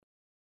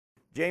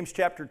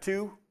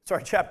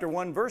chapter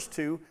 1, verse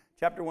 2,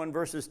 chapter 1,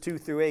 verses 2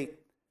 through 8.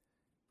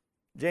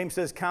 James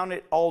says, "Count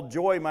it all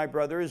joy, my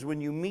brothers,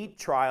 when you meet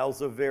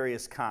trials of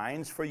various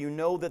kinds, for you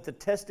know that the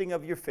testing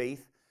of your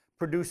faith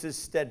produces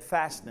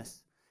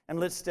steadfastness. And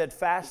let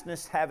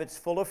steadfastness have its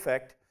full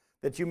effect,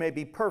 that you may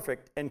be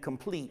perfect and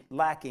complete,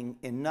 lacking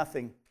in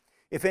nothing.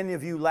 If any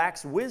of you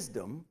lacks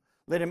wisdom,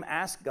 let him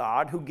ask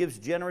God, who gives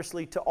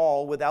generously to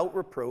all without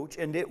reproach,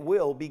 and it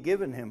will be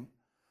given him.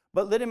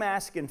 But let him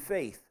ask in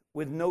faith,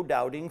 with no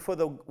doubting, for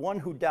the one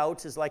who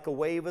doubts is like a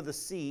wave of the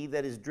sea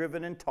that is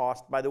driven and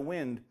tossed by the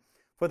wind.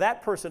 For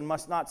that person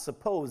must not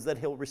suppose that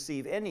he'll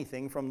receive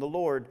anything from the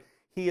Lord.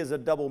 He is a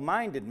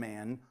double-minded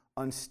man,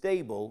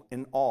 unstable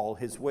in all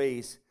his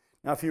ways."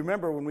 Now, if you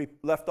remember when we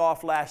left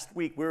off last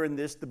week, we were in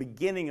the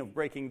beginning of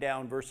breaking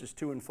down verses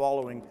 2 and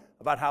following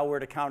about how we're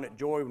to count it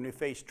joy when we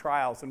face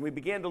trials. And we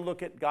began to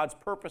look at God's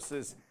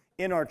purposes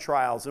in our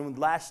trials. And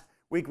last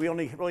week, we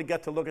only really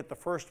got to look at the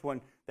first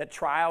one, that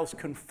trials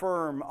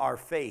confirm our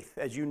faith.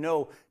 As you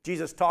know,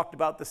 Jesus talked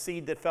about the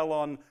seed that fell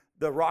on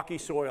the rocky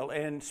soil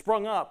and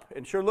sprung up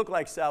and sure looked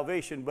like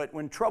salvation, but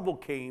when trouble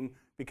came,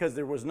 because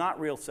there was not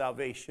real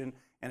salvation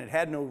and it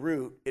had no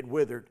root, it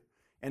withered.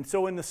 And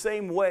so in the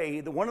same way,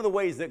 one of the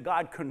ways that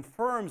God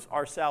confirms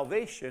our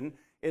salvation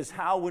is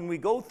how when we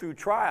go through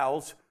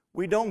trials,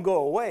 we don't go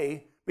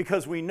away,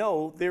 because we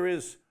know there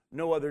is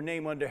no other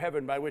name under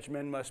heaven by which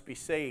men must be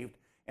saved.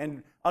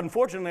 And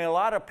unfortunately, a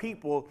lot of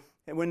people,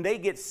 when they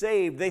get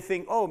saved, they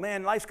think, oh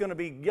man, life's going to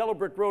be yellow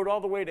brick road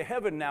all the way to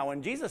heaven now.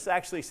 And Jesus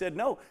actually said,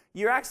 no,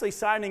 you're actually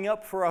signing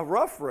up for a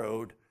rough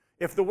road.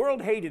 If the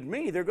world hated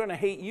me, they're going to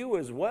hate you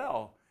as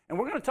well. And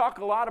we're going to talk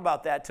a lot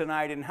about that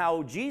tonight and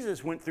how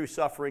Jesus went through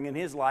suffering in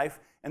his life.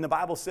 And the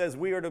Bible says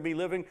we are to be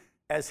living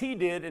as he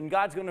did, and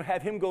God's going to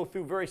have him go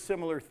through very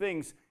similar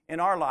things in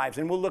our lives.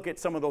 And we'll look at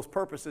some of those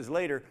purposes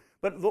later.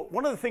 But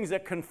one of the things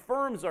that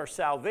confirms our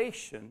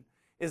salvation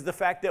is the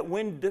fact that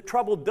when the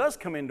trouble does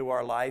come into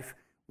our life,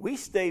 we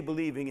stay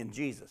believing in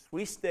Jesus.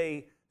 We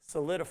stay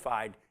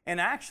solidified. And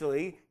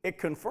actually, it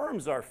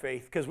confirms our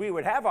faith, because we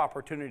would have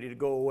opportunity to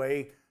go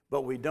away,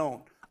 but we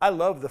don't. I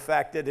love the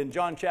fact that in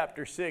John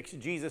chapter 6,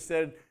 Jesus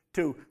said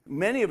to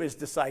many of his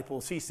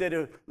disciples, he said,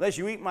 unless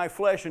you eat my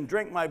flesh and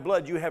drink my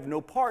blood, you have no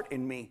part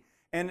in me.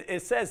 And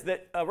it says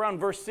that around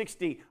verse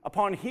 60,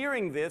 upon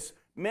hearing this,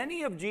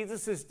 many of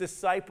Jesus'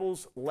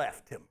 disciples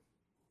left him.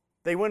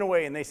 They went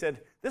away and they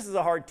said, this is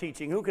a hard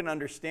teaching. Who can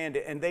understand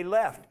it? And they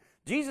left.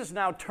 Jesus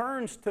now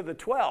turns to the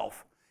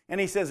 12 and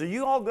he says, are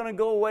you all going to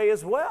go away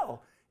as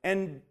well?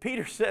 And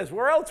Peter says,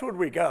 where else would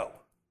we go?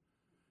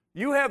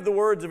 You have the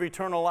words of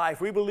eternal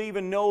life. We believe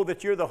and know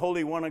that you're the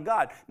Holy One of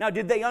God. Now,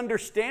 did they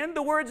understand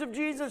the words of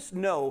Jesus?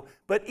 No.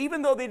 But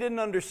even though they didn't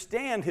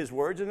understand his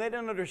words and they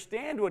didn't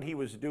understand what he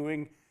was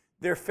doing,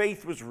 their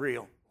faith was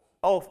real.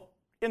 Oh,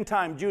 in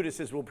time,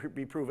 Judas's will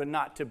be proven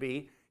not to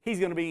be. He's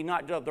going to be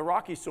not just the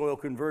rocky soil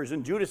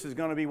conversion. Judas is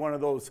going to be one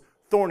of those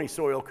thorny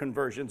soil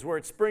conversions where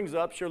it springs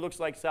up, sure looks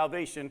like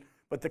salvation,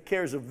 but the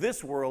cares of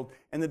this world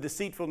and the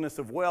deceitfulness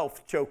of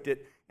wealth choked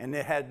it, and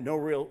it had no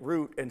real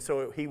root, and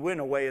so he went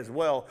away as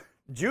well.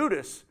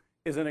 Judas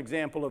is an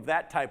example of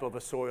that type of a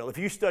soil. If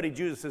you study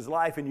Judas's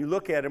life and you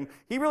look at him,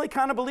 he really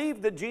kind of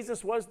believed that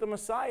Jesus was the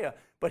Messiah,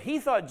 but he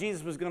thought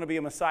Jesus was going to be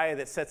a Messiah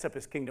that sets up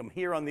his kingdom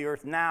here on the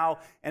earth now,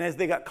 and as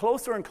they got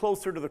closer and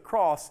closer to the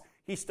cross,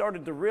 he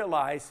started to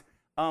realize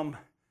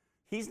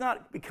he's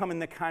not becoming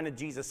the kind of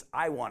Jesus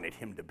I wanted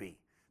him to be,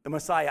 the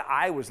Messiah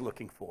I was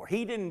looking for.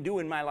 He didn't do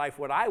in my life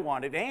what I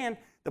wanted, and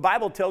the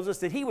Bible tells us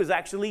that he was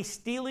actually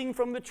stealing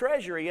from the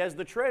treasury as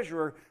the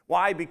treasurer.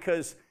 Why?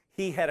 Because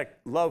he had a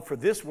love for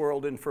this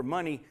world and for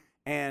money,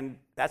 and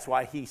that's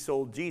why he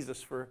sold Jesus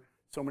for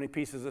so many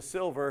pieces of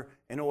silver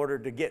in order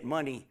to get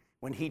money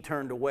when he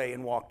turned away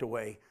and walked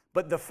away.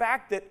 But the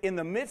fact that in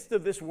the midst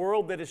of this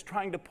world that is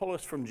trying to pull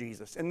us from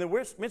Jesus, in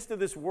the midst of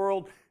this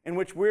world in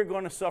which we're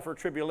going to suffer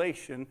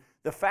tribulation,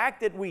 the fact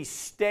that we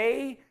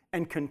stay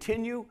and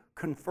continue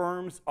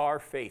confirms our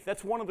faith.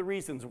 That's one of the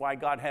reasons why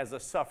God has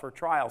us suffer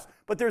trials.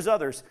 But there's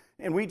others,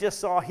 and we just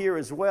saw here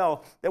as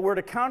well that we're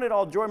to count it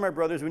all joy, my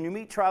brothers, when you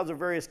meet trials of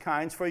various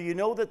kinds, for you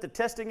know that the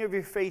testing of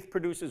your faith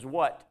produces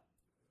what?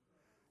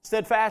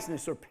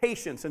 Steadfastness or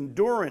patience,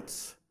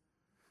 endurance.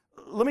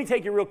 Let me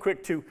take you real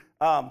quick to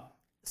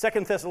 2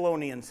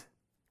 Thessalonians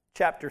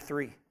chapter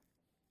 3.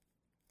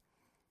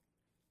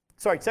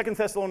 2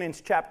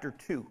 Thessalonians chapter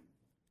 2.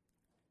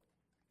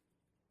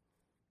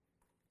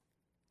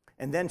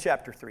 And then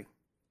chapter 3.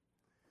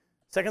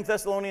 2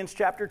 Thessalonians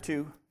chapter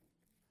 2.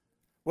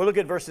 We'll look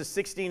at verses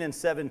 16 and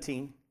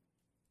 17.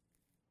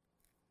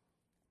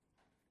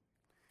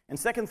 In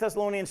 2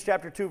 Thessalonians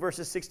chapter 2,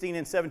 verses 16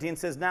 and 17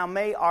 says, now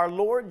may our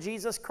Lord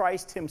Jesus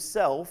Christ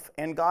himself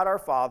and God our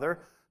Father,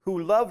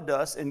 who loved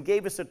us and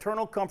gave us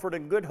eternal comfort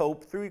and good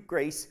hope through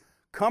grace,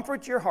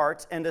 comfort your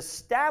hearts and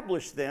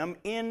establish them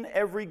in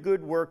every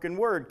good work and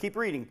word. Keep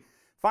reading.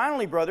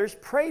 Finally, brothers,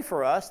 pray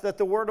for us that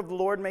the word of the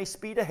Lord may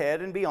speed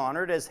ahead and be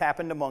honored as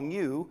happened among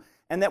you,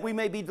 and that we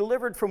may be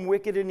delivered from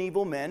wicked and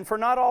evil men, for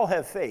not all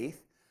have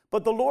faith.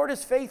 But the Lord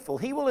is faithful.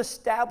 He will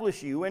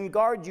establish you and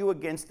guard you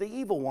against the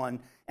evil one.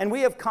 And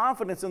we have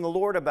confidence in the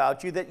Lord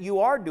about you that you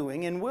are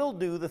doing and will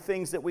do the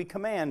things that we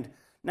command.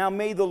 Now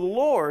may the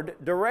Lord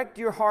direct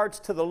your hearts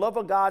to the love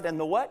of God and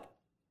the what?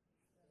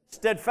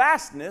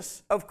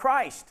 Steadfastness of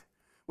Christ.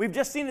 We've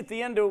just seen at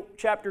the end of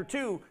chapter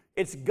 2,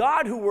 it's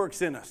God who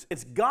works in us.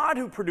 It's God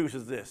who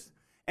produces this.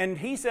 And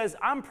he says,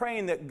 I'm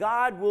praying that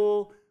God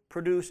will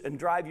produce and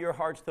drive your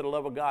hearts to the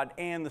love of God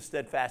and the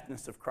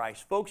steadfastness of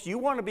Christ. Folks, you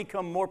want to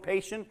become more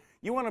patient,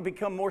 you want to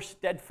become more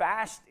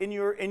steadfast in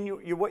your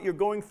what you're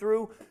going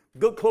through,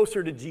 go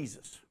closer to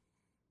Jesus.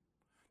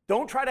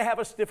 Don't try to have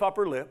a stiff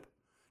upper lip.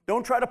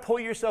 Don't try to pull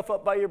yourself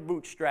up by your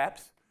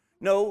bootstraps.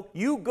 No,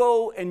 you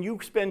go and you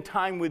spend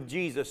time with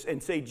Jesus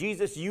and say,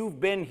 Jesus, you've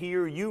been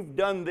here, you've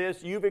done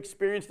this, you've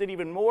experienced it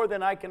even more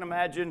than I can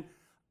imagine.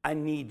 I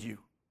need you.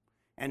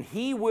 And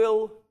he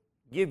will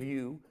give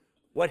you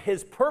what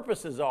his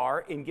purposes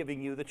are in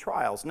giving you the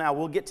trials. Now,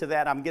 we'll get to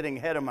that. I'm getting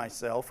ahead of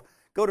myself.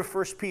 Go to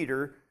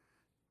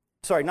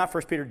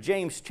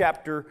James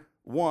chapter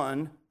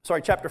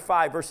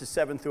 5, verses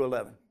 7 through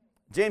 11.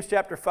 James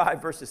chapter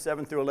 5, verses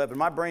 7 through 11.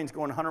 My brain's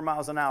going 100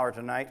 miles an hour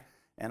tonight,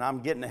 and I'm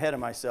getting ahead of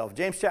myself.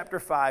 James chapter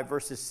 5,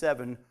 verses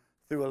 7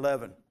 through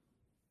 11.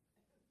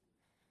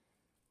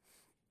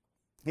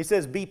 He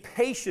says, be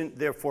patient,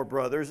 therefore,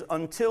 brothers,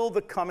 until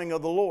the coming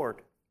of the Lord.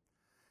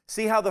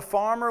 See how the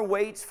farmer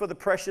waits for the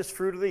precious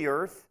fruit of the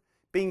earth,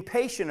 being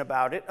patient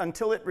about it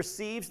until it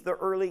receives the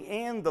early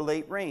and the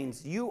late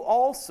rains. You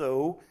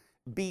also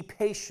be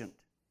patient.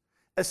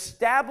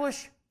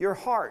 Establish your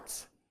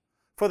hearts,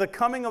 for the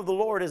coming of the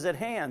Lord is at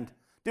hand.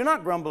 Do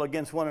not grumble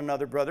against one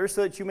another, brothers,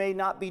 so that you may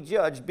not be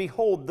judged.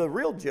 Behold, the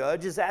real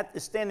judge is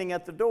standing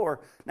at the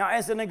door. Now,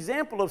 as an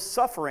example of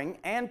suffering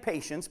and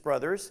patience,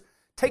 brothers,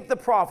 take the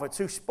prophets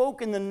who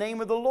spoke in the name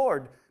of the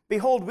Lord.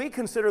 Behold, we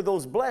consider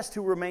those blessed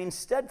who remain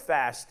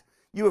steadfast.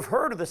 You have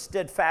heard of the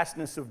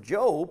steadfastness of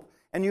Job,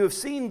 and you have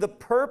seen the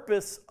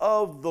purpose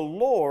of the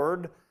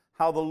Lord,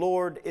 how the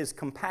Lord is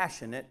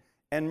compassionate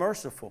and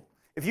merciful.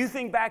 If you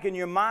think back in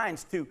your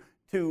minds to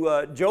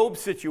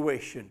Job's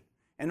situation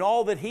and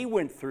all that he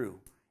went through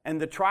and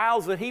the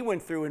trials that he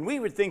went through, and we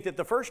would think that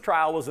the first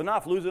trial was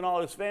enough, losing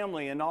all his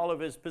family and all of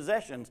his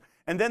possessions.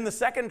 And then the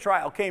second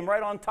trial came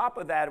right on top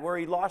of that, where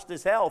he lost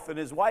his health and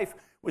his wife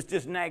was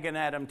just nagging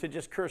at him to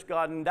just curse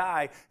God and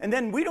die. And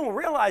then we don't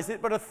realize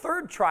it, but a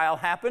third trial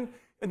happened,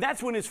 and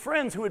that's when his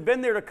friends who had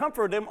been there to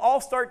comfort him all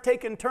start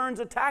taking turns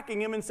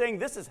attacking him and saying,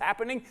 this is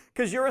happening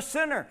because you're a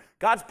sinner.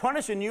 God's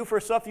punishing you for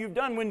stuff you've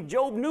done, when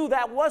Job knew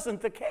that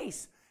wasn't the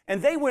case.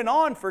 And they went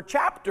on for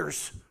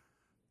chapters.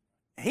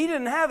 He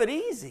didn't have it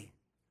easy.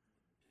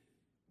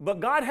 But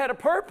God had a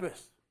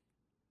purpose.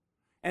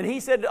 And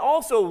he said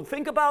also,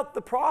 think about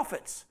the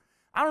prophets.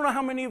 I don't know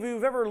how many of you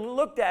have ever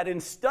looked at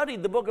and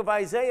studied the book of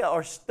Isaiah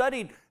or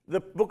studied the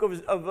book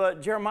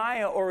of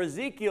Jeremiah or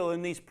Ezekiel,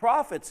 and these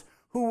prophets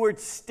who would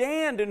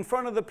stand in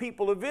front of the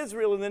people of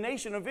Israel and the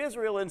nation of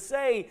Israel and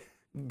say,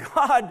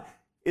 God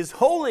is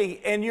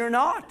holy and you're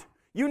not.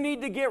 You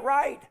need to get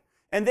right.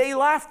 And they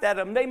laughed at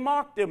him. They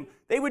mocked him.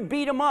 They would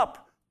beat him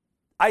up.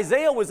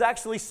 Isaiah was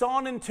actually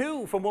sawn in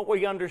two, from what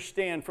we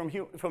understand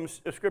from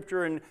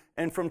Scripture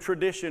and from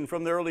tradition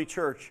from the early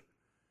church.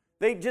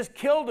 They just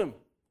killed him.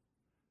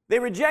 They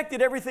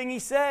rejected everything he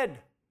said,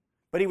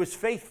 but he was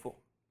faithful.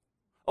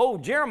 Oh,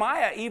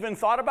 Jeremiah even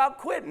thought about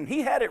quitting.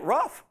 He had it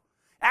rough.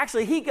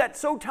 Actually, he got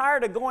so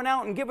tired of going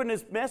out and giving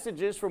his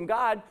messages from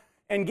God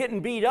and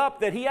getting beat up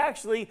that he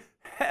actually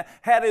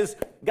had his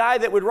guy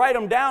that would write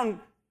them down.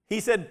 He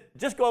said,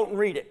 just go out and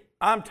read it.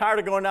 I'm tired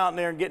of going out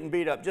there and getting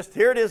beat up. Just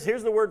here it is.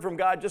 Here's the word from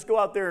God. Just go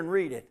out there and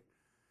read it.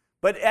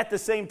 But at the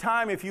same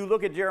time, if you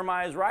look at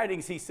Jeremiah's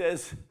writings, he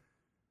says,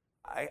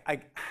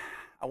 I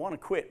want to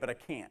quit, but I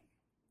can't.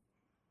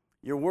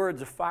 Your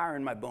words are fire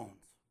in my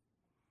bones.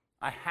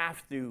 I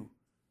have to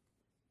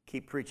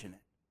keep preaching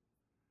it.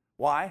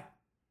 Why?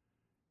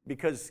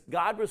 Because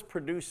God was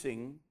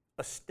producing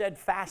a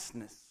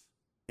steadfastness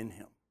in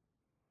him.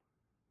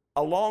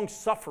 A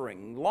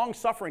long-suffering.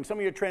 Long-suffering. Some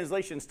of your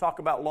translations talk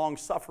about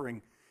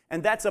long-suffering.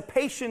 And that's a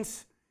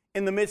patience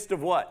in the midst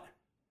of what?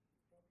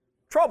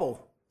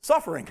 Trouble,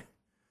 suffering.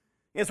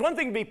 It's one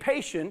thing to be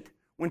patient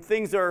when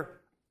things are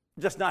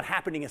just not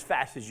happening as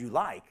fast as you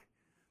like.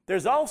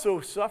 There's also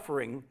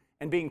suffering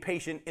and being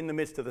patient in the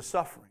midst of the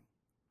suffering.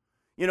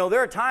 You know,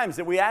 there are times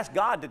that we ask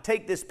God to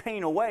take this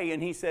pain away,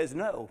 and he says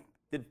no.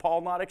 Did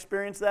Paul not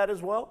experience that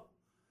as well?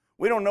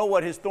 We don't know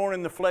what his thorn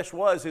in the flesh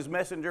was, his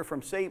messenger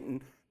from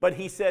Satan, but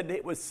he said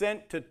it was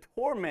sent to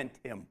torment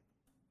him.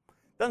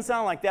 Doesn't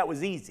sound like that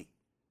was easy.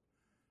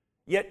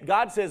 Yet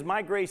God says,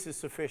 my grace is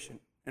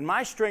sufficient, and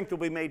my strength will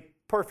be made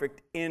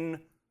perfect in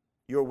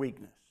your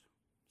weakness.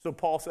 So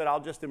Paul said, I'll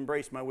just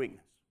embrace my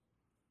weakness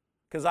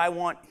because I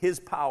want his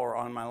power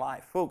on my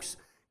life. Folks,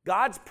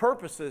 God's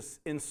purposes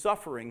in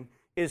suffering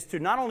is to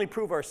not only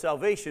prove our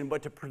salvation,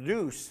 but to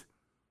produce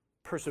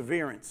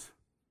perseverance,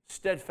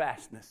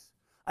 steadfastness,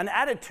 an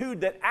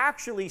attitude that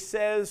actually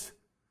says,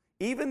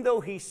 even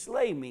though he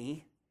slay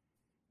me,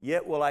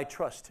 yet will I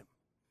trust him.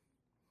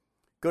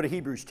 Go to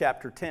Hebrews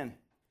chapter 10.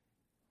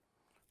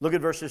 Look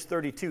at verses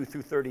 32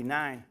 through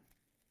 39.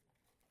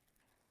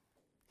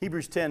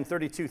 Hebrews 10,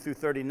 32 through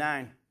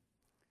 39.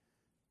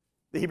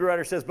 The Hebrew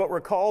writer says, "But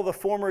recall the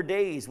former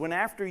days when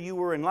after you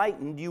were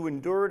enlightened, you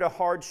endured a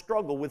hard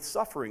struggle with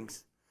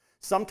sufferings,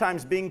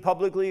 sometimes being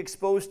publicly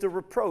exposed to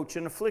reproach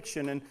and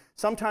affliction, and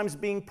sometimes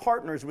being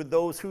partners with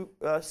those who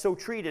so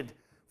treated.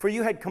 For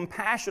you had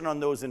compassion on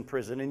those in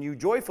prison, and you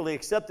joyfully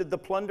accepted the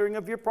plundering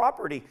of your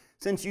property,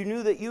 since you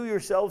knew that you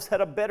yourselves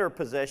had a better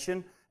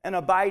possession, an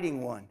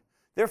abiding one.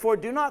 Therefore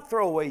do not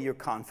throw away your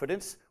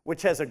confidence,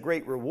 which has a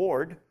great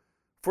reward,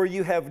 for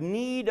you have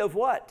need of"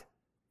 what?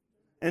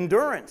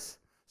 Endurance,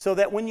 so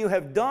that when you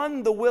have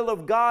done the will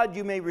of God,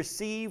 you may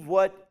receive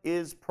what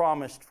is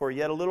promised. For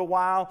yet a little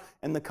while,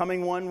 and the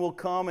coming one will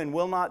come and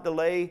will not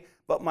delay,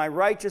 but my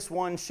righteous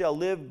one shall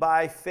live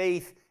by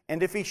faith.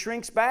 And if he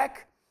shrinks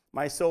back,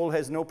 my soul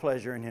has no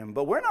pleasure in him.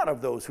 But we're not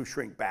of those who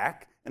shrink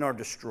back and are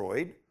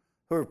destroyed,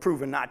 who are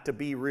proven not to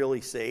be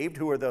really saved,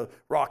 who are the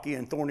rocky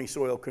and thorny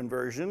soil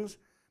conversions.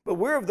 But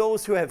we're of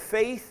those who have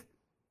faith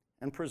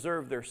and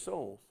preserve their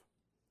souls.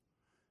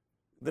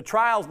 The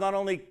trials not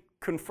only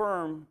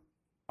confirm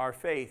our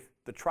faith,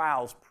 the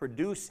trials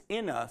produce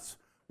in us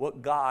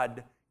what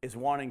God is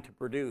wanting to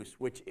produce,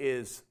 which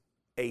is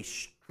a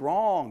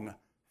strong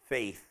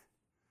faith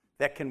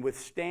that can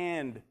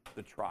withstand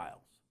the trials.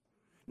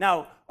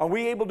 Now, are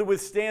we able to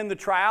withstand the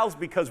trials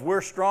because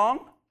we're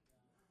strong?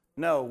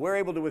 No, we're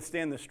able to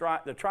withstand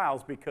the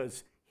trials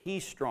because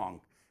He's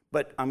strong.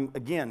 But I'm,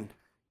 again,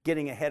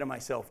 getting ahead of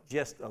myself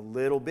just a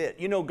little bit.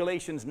 You know,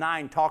 Galatians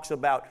 9 talks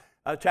about,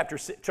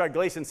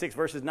 Galatians 6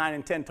 verses 9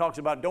 and 10 talks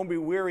about, don't be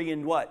weary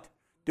in what?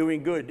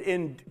 Doing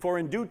good. For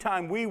in due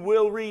time we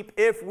will reap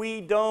if we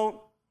don't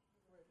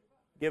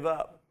give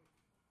up.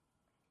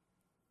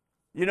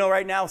 You know,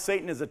 right now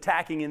Satan is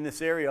attacking in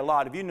this area a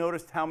lot. Have you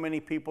noticed how many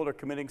people are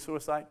committing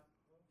suicide?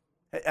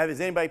 Has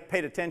anybody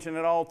paid attention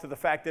at all to the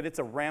fact that it's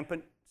a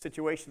rampant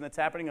situation that's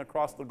happening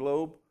across the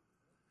globe?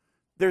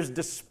 There's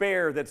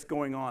despair that's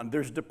going on.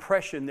 There's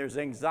depression. There's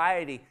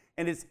anxiety.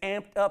 And it's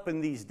amped up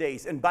in these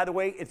days. And by the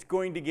way, it's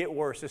going to get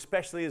worse,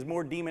 especially as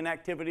more demon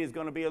activity is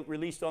going to be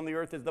released on the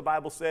earth, as the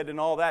Bible said, and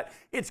all that.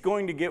 It's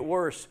going to get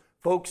worse.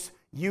 Folks,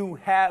 you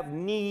have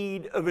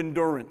need of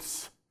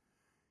endurance.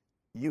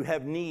 You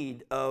have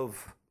need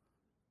of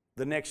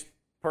the next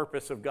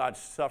purpose of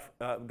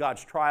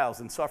God's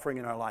trials and suffering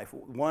in our life.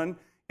 One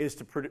is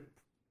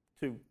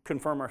to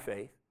confirm our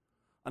faith.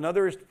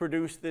 Another is to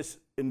produce this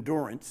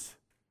endurance.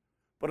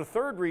 But a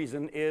third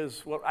reason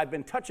is what I've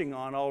been touching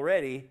on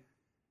already.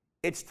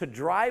 It's to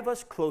drive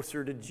us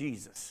closer to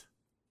Jesus.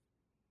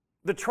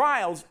 The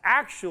trials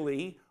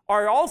actually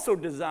are also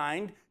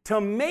designed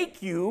to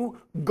make you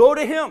go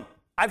to Him.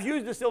 I've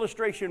used this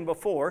illustration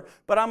before,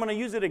 but I'm going to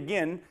use it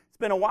again. It's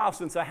been a while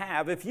since I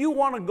have. If you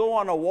want to go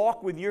on a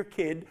walk with your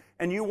kid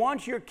and you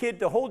want your kid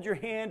to hold your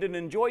hand and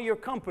enjoy your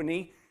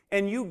company,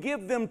 and you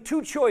give them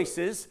two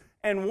choices,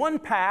 and one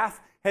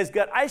path has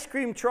got ice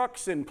cream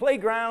trucks and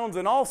playgrounds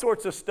and all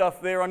sorts of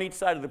stuff there on each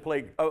side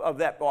of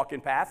that walking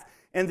path.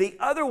 And the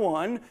other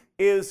one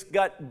is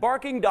got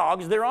barking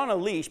dogs. They're on a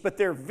leash, but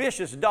they're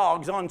vicious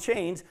dogs on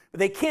chains.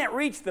 They can't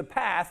reach the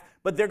path,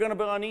 but they're going to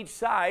be on each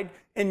side.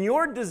 And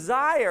your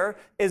desire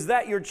is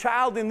that your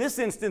child, in this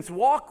instance,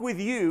 walk with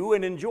you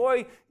and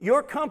enjoy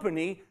your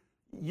company.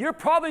 You're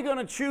probably going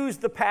to choose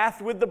the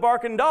path with the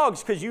barking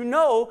dogs because you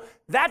know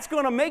that's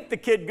going to make the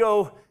kid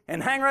go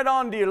and hang right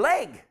on to your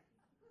leg.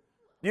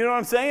 You know what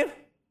I'm saying?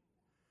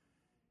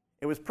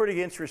 It was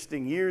pretty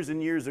interesting years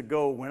and years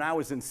ago when I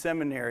was in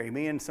seminary.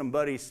 Me and some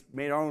buddies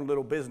made our own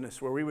little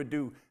business where we would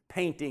do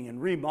painting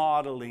and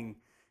remodeling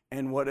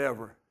and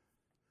whatever.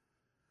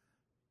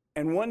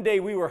 And one day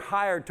we were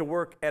hired to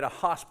work at a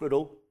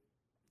hospital.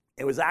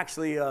 It was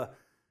actually a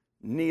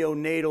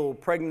neonatal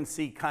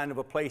pregnancy kind of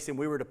a place, and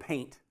we were to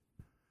paint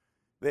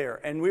there.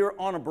 And we were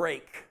on a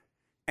break.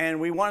 And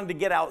we wanted to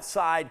get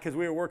outside because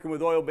we were working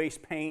with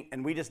oil-based paint,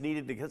 and we just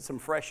needed to get some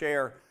fresh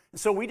air.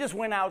 So we just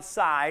went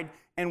outside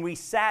and we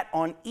sat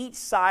on each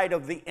side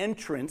of the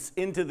entrance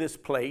into this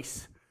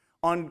place.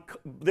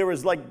 There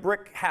was like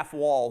brick half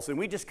walls, and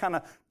we just kind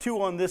of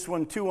two on this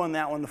one, two on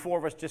that one. The four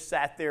of us just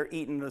sat there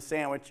eating a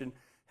sandwich and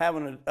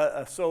having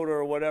a soda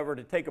or whatever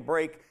to take a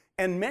break.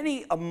 And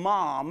many a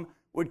mom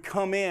would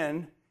come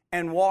in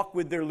and walk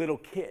with their little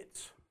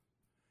kids.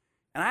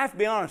 And I have to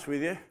be honest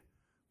with you,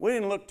 we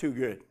didn't look too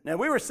good. Now,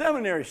 we were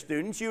seminary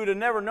students. You would have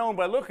never known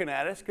by looking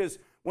at us because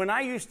when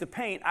I used to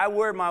paint, I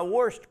wear my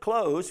worst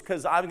clothes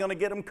because I was going to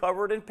get them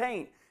covered in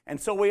paint.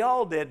 And so we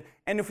all did.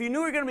 And if you knew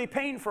you were going to be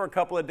painting for a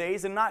couple of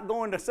days and not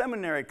going to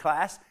seminary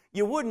class,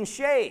 you wouldn't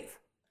shave.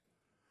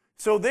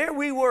 So there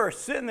we were,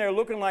 sitting there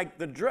looking like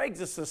the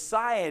dregs of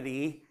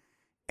society,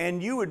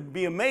 and you would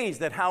be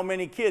amazed at how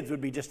many kids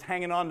would be just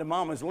hanging on to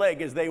mama's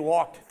leg as they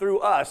walked through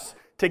us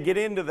to get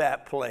into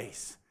that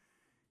place.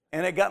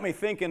 And it got me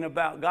thinking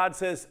about, God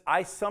says,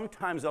 I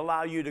sometimes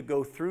allow you to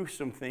go through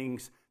some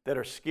things that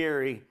are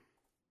scary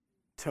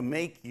to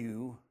make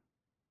you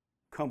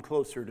come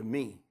closer to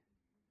me.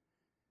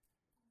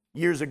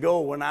 Years ago,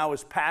 when I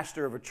was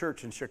pastor of a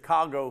church in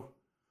Chicago,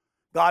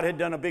 God had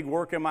done a big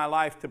work in my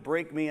life to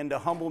break me and to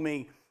humble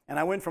me. And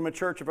I went from a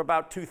church of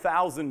about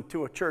 2,000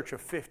 to a church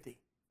of 50.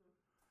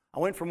 I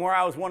went from where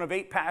I was one of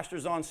 8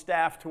 pastors on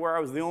staff to where I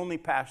was the only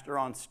pastor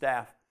on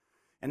staff.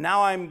 And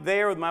now I'm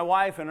there with my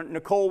wife, and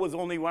Nicole was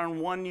only around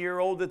 1 year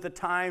old at the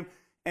time.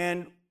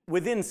 And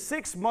within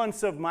 6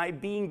 months of my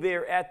being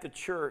there at the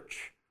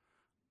church,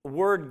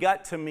 word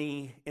got to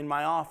me in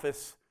my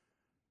office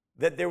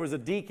that there was a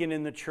deacon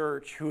in the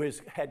church who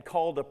had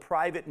called a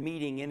private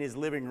meeting in his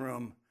living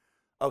room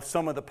of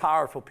some of the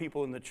powerful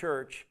people in the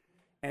church,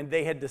 and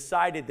they had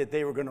decided that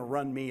they were going to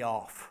run me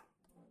off.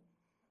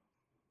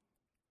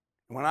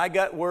 When I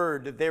got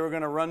word that they were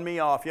going to run me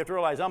off, you have to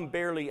realize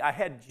I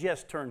had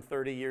just turned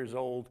 30 years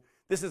old.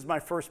 This is my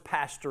first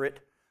pastorate.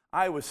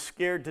 I was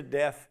scared to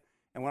death.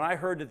 And when I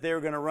heard that they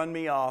were going to run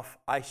me off,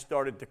 I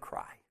started to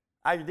cry.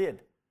 I did.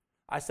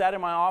 I sat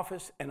in my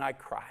office and I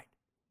cried.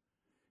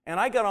 And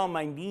I got on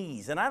my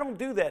knees. And I don't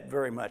do that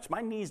very much.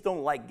 My knees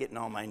don't like getting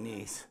on my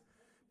knees.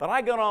 But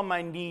I got on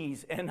my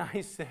knees and I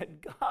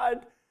said,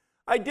 God,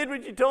 I did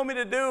what you told me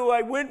to do.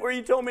 I went where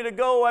you told me to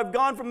go. I've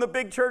gone from the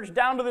big church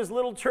down to this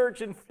little church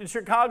in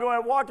Chicago, and I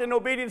walked in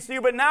obedience to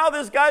you, but now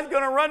this guy's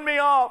going to run me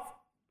off.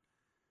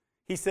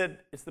 He said,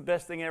 it's the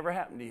best thing that ever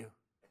happened to you.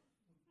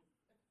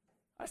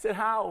 I said,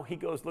 how? He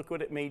goes, look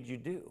what it made you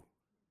do.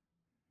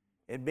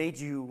 It made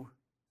you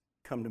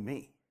come to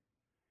me.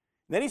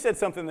 And then he said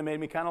something that made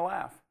me kind of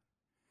laugh.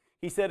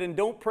 He said, and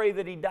don't pray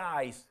that he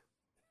dies.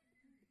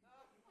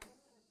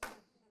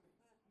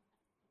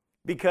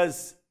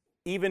 Because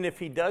even if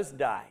he does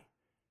die,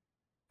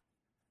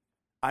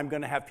 I'm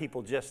going to have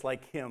people just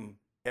like him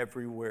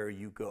everywhere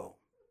you go.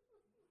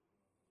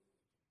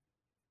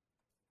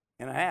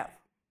 And I have.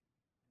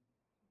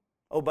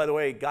 Oh, by the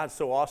way, God's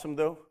so awesome,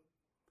 though.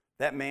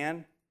 That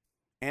man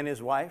and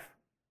his wife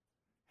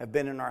have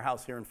been in our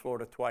house here in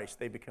Florida twice.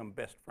 They become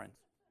best friends.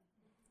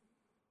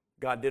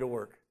 God did a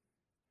work.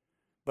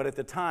 But at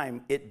the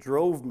time, it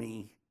drove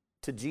me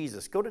to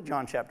Jesus. Go to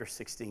John chapter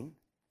 16.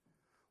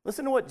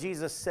 Listen to what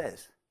Jesus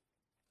says.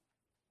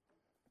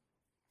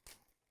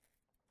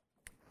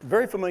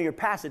 Very familiar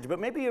passage, but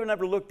maybe you've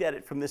never looked at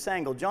it from this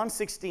angle. John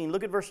 16,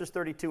 look at verses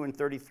 32 and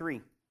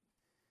 33.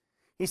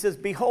 He says,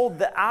 behold,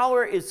 the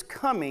hour is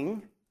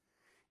coming.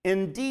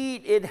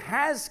 Indeed, it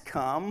has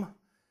come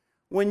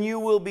when you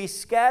will be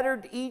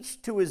scattered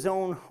each to his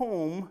own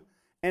home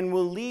and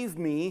will leave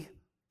me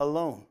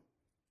alone.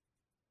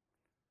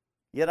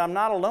 Yet I'm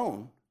not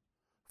alone,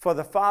 for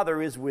the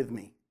Father is with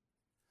me.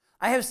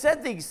 I have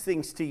said these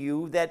things to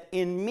you that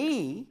in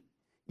me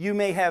you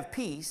may have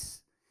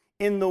peace.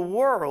 In the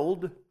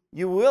world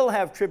you will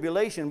have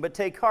tribulation, but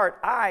take heart,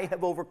 I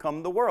have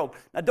overcome the world.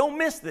 Now don't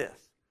miss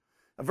this.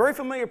 A very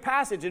familiar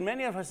passage, and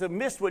many of us have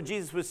missed what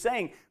Jesus was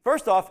saying.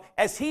 First off,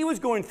 as he was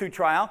going through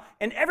trial,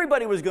 and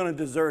everybody was going to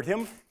desert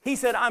him, he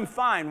said, I'm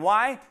fine.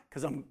 Why?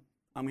 Because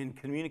I'm in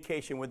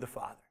communication with the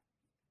Father.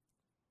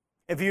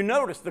 If you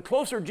notice, the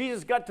closer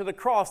Jesus got to the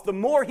cross, the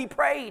more he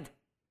prayed.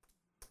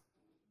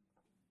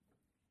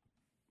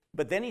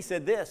 But then he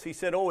said this. He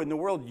said, in the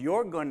world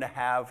you're going to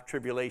have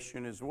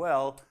tribulation as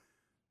well,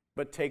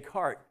 but take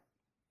heart.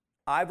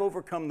 I've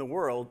overcome the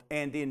world,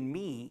 and in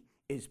me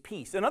is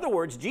peace. In other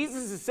words,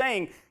 Jesus is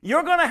saying,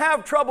 you're going to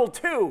have trouble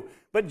too,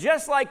 but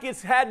just like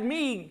it's had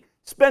me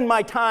spend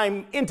my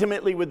time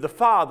intimately with the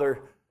Father,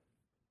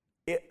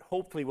 it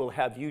hopefully will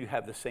have you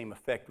have the same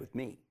effect with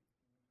me.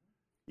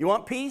 You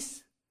want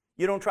peace?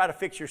 You don't try to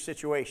fix your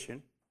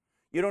situation.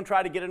 You don't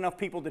try to get enough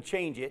people to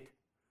change it.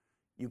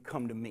 You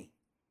come to me.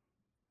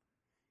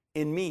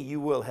 In me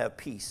you will have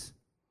peace.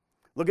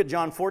 Look at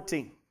John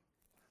 14.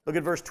 Look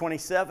at verse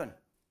 27.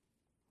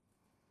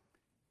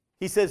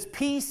 He says,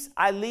 peace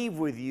I leave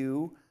with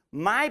you,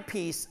 my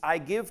peace I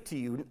give to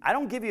you. I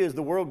don't give you as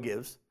the world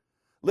gives.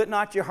 Let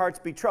not your hearts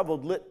be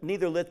troubled,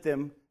 neither let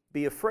them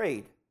be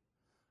afraid.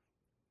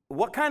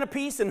 What kind of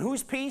peace and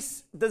whose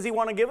peace does he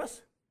want to give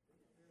us?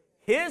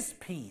 His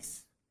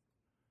peace.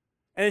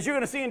 And as you're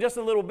going to see in just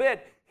a little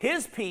bit,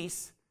 his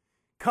peace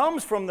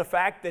comes from the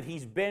fact that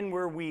he's been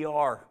where we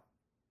are.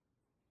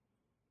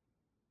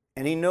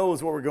 And he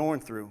knows what we're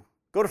going through.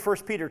 Go to 1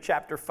 Peter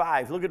chapter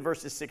 5. Look at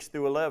verses 6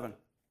 through 11.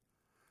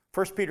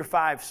 1 Peter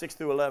 5, 6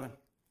 through 11.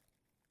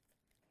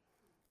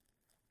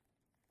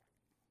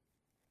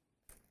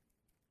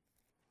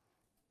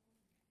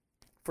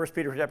 First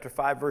Peter chapter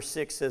 5, verse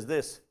 6 says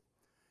this.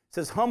 It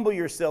says, humble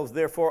yourselves,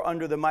 therefore,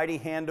 under the mighty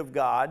hand of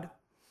God,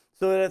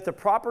 so that at the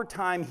proper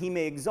time he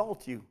may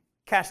exalt you,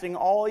 casting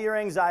all your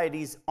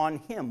anxieties on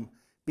him,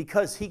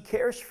 because he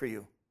cares for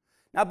you.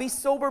 Now be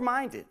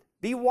sober-minded.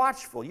 Be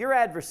watchful. Your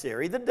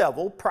adversary, the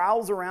devil,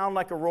 prowls around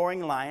like a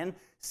roaring lion,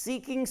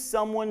 seeking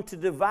someone to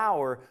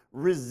devour.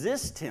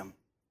 Resist him.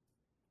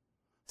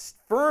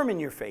 Firm in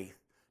your faith,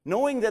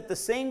 knowing that the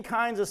same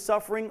kinds of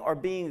suffering are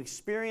being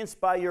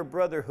experienced by your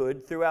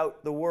brotherhood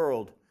throughout the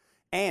world.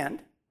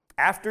 And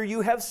after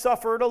you have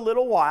suffered a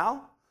little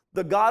while,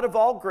 the God of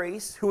all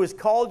grace, who has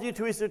called you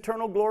to his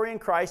eternal glory in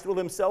Christ, will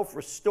himself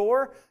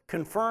restore,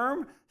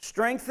 confirm,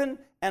 strengthen,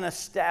 and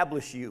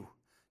establish you.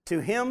 To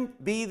him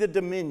be the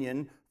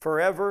dominion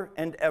forever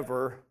and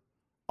ever.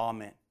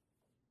 Amen.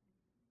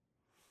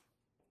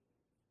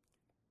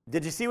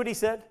 Did you see what he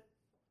said?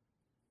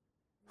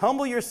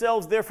 Humble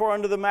yourselves, therefore,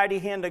 under the mighty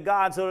hand of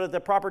God, so that at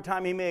the proper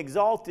time he may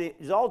exalt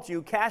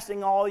you,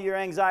 casting all your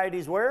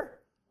anxieties where?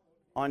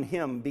 On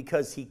him,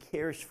 because he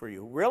cares for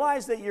you.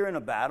 Realize that you're in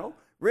a battle.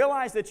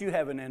 Realize that you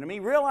have an enemy.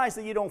 Realize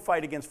that you don't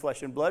fight against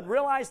flesh and blood.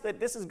 Realize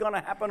that this is going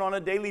to happen on a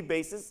daily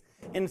basis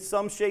in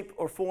some shape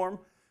or form,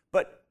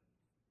 but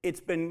it's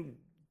been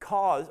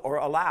caused or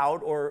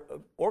allowed or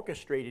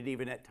orchestrated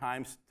even at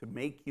times to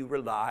make you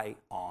rely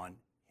on him.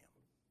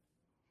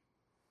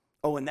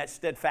 Oh, and that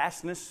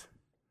steadfastness,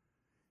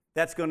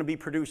 that's going to be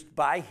produced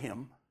by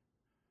him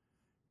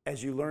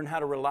as you learn how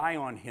to rely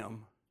on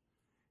him,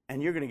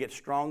 and you're going to get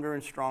stronger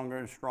and stronger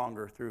and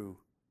stronger through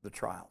the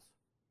trials.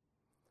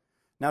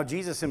 Now,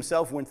 Jesus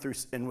himself went through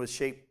and was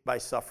shaped by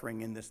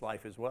suffering in this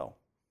life as well.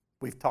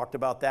 We've talked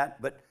about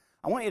that, but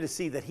I want you to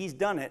see that he's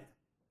done it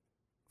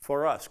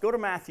for us. Go to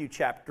Matthew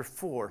chapter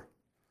 4.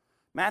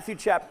 Matthew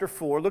chapter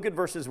 4, look at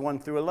verses 1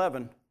 through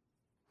 11.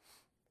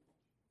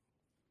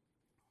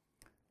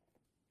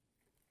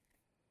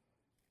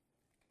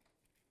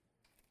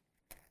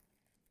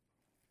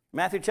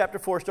 Matthew chapter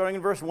 4, starting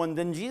in verse 1.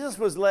 Then Jesus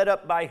was led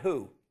up by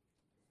who?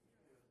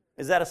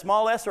 Is that a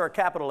small s or a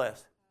capital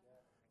S?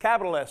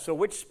 Capital S. So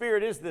which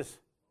Spirit is this?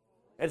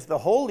 It's the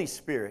Holy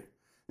Spirit.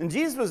 And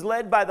Jesus was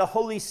led by the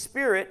Holy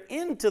Spirit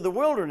into the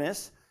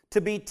wilderness to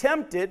be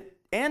tempted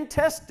and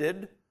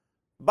tested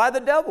by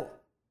the devil.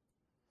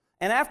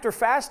 And after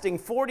fasting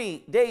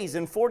 40 days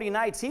and 40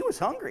 nights, he was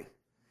hungry.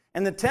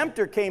 And the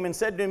tempter came and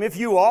said to him, if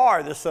you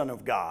are the Son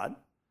of God,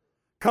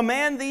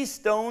 command these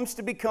stones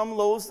to become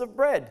loaves of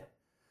bread.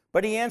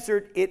 But he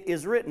answered, it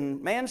is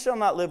written, man shall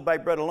not live by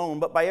bread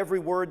alone, but by every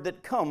word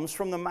that comes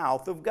from the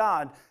mouth of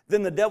God.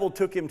 Then the devil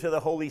took him to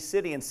the holy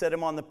city and set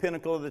him on the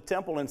pinnacle of the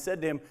temple and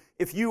said to him,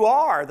 if you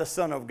are the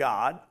Son of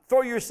God,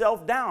 throw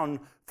yourself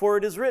down, for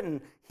it is written,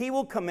 he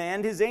will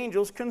command his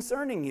angels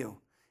concerning you.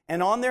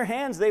 And on their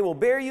hands they will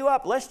bear you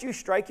up, lest you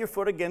strike your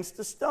foot against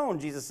a stone.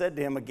 Jesus said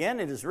to him, again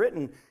it is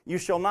written, you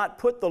shall not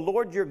put the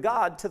Lord your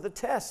God to the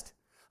test.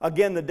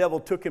 Again, the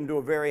devil took him to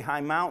a very high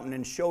mountain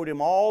and showed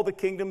him all the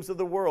kingdoms of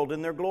the world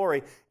in their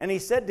glory. And he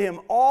said to him,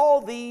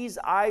 all these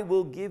I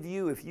will give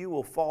you if you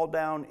will fall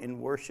down and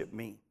worship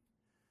me.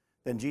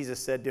 Then Jesus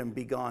said to him,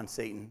 begone,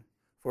 Satan,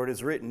 for it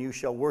is written, you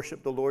shall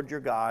worship the Lord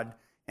your God,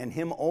 and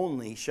him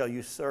only shall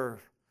you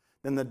serve.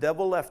 Then the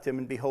devil left him,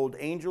 and behold,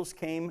 angels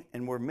came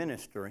and were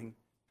ministering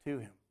to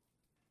him.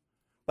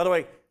 By the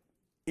way,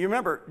 you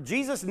remember,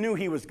 Jesus knew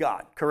he was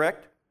God,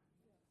 correct?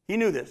 He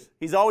knew this.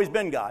 He's always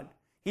been God.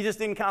 He just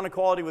didn't count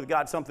equality with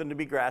God something to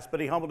be grasped,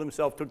 but he humbled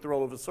himself, took the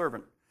role of a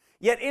servant.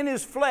 Yet in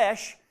his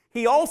flesh,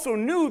 he also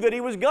knew that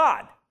he was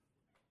God.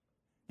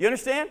 You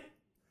understand?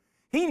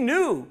 He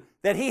knew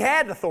that he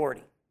had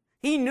authority.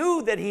 He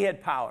knew that he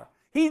had power.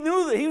 He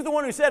knew that he was the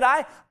one who said,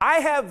 I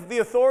have the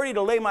authority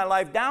to lay my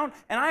life down,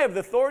 and I have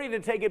the authority to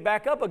take it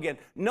back up again.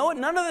 No,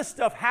 none of this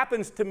stuff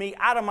happens to me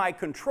out of my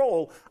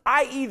control.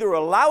 I either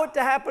allow it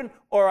to happen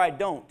or I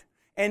don't.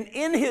 And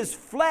in his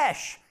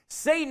flesh,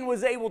 Satan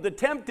was able to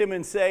tempt him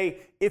and say,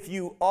 if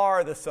you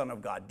are the Son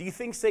of God. Do you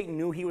think Satan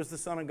knew he was the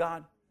Son of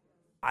God?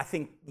 I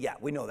think, yeah,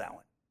 we know that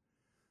one.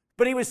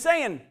 But he was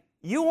saying,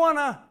 you want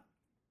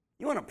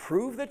to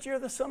prove that you're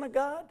the Son of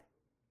God?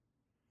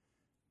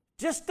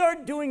 Just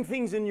start doing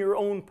things in your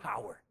own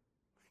power.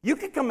 You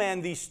can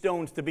command these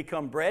stones to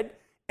become bread,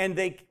 and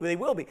they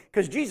will be,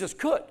 because Jesus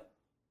could.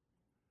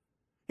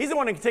 He's the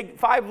one who can take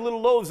 5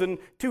 little loaves and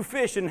 2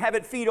 fish and have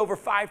it feed over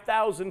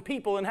 5,000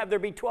 people and have there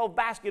be 12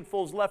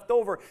 basketfuls left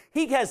over.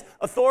 He has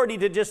authority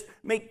to just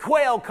make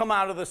quail come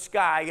out of the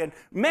sky and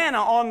manna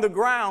on the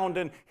ground,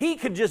 and he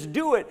could just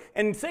do it.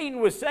 And Satan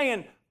was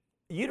saying,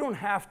 you don't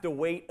have to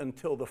wait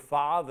until the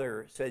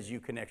Father says you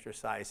can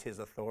exercise his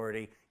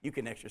authority. You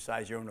can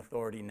exercise your own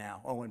authority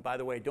now. Oh, and by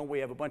the way, don't we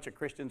have a bunch of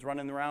Christians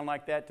running around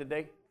like that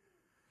today?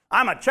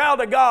 I'm a child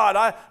of God.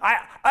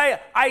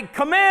 I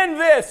command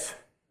this.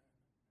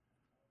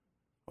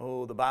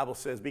 Oh, the Bible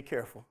says be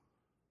careful.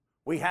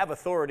 We have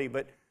authority,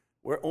 but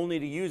we're only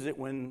to use it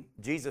when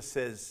Jesus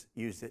says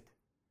use it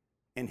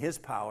in his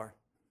power.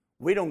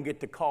 We don't get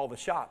to call the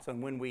shots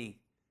on when we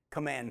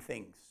command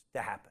things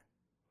to happen.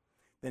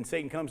 Then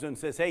Satan comes in and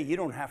says, hey, you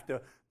don't have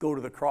to go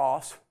to the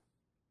cross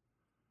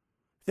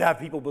to have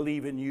people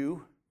believe in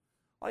you.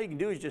 All you can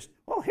do is just,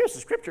 well, here's the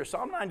scripture.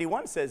 Psalm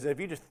 91 says that if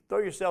you just throw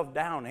yourself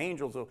down,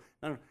 angels will...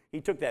 No, he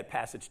took that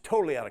passage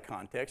totally out of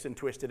context and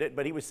twisted it,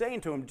 but he was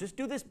saying to him, just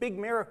do this big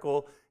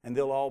miracle and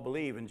they'll all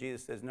believe. And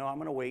Jesus says, no, I'm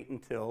going to wait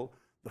until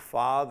the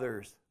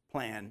Father's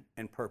plan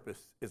and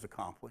purpose is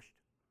accomplished.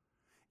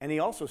 And he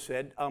also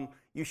said,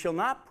 you shall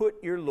not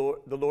put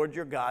the Lord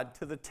your God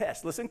to the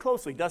test. Listen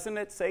closely. Doesn't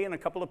it say in a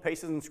couple of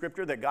places in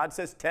Scripture that God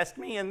says, test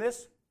me in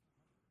this?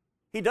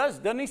 He does.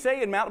 Doesn't he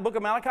say in the book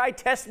of Malachi,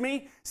 test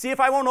me, see if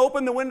I won't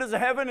open the windows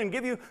of heaven and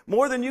give you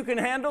more than you can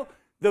handle?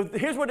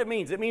 Here's what it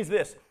means. It means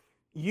this.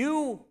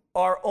 You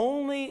are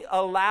only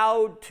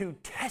allowed to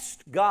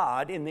test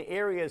God in the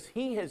areas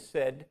he has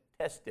said,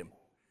 test him.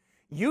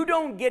 You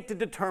don't get to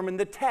determine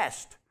the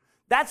test.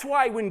 That's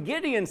why when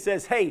Gideon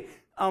says, hey,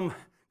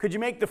 could you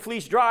make the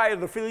fleece dry or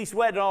the fleece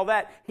wet and all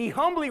that? He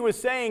humbly was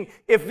saying,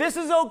 if this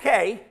is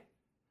okay,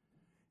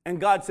 and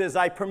God says,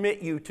 I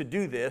permit you to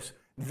do this,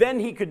 then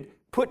he could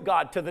put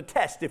God to the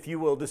test, if you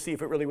will, to see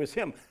if it really was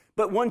him.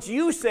 But once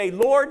you say,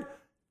 Lord,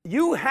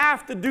 you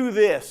have to do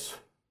this.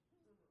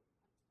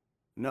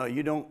 No,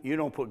 you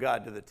don't put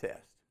God to the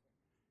test.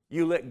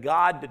 You let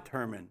God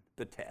determine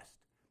the test.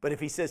 But if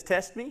he says,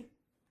 test me,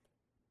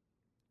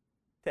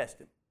 test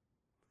him.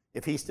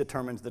 If he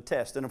determines the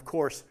test. And of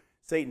course,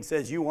 Satan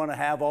says, you want to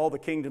have all the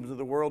kingdoms of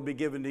the world be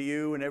given to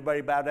you and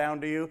everybody bow down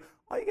to you?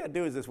 All you got to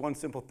do is this one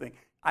simple thing.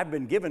 I've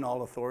been given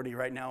all authority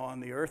right now on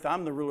the earth.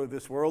 I'm the ruler of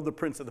this world, the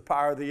prince of the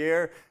power of the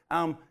air.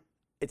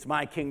 It's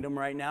my kingdom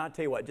right now. I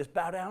tell you what, just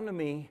bow down to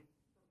me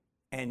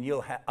and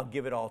I'll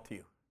give it all to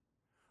you.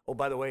 Oh,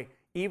 by the way,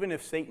 even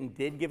if Satan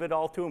did give it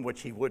all to him,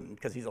 which he wouldn't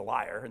because he's a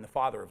liar and the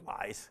father of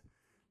lies,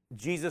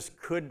 Jesus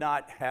could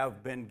not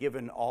have been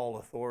given all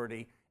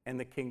authority and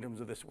the kingdoms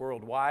of this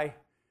world. Why?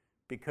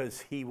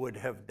 Because he would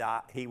have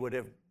died. He would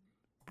have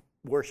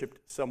worshipped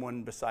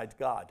someone besides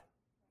God.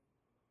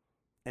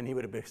 And he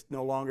would have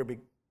no longer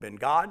been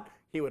God.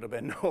 He would have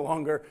been no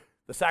longer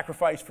the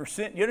sacrifice for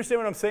sin. You understand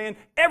what I'm saying?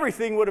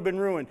 Everything would have been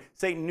ruined.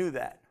 Satan knew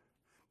that.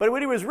 But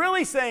what he was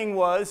really saying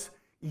was,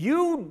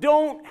 you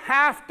don't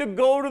have to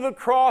go to the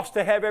cross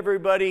to have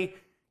everybody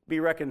be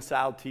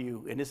reconciled to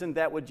you. And isn't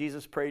that what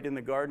Jesus prayed in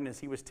the garden as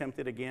he was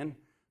tempted again?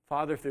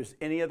 Father, if there's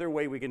any other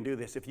way we can do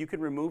this, if you can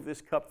remove this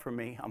cup from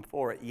me, I'm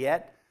for it.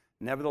 Yet,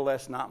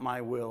 nevertheless, not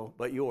my will,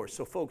 but yours.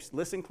 So folks,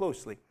 listen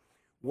closely.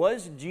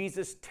 Was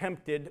Jesus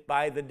tempted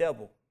by the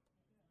devil?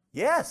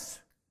 Yes.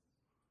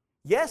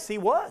 Yes, he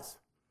was.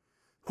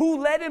 Who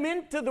led him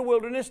into the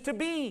wilderness to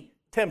be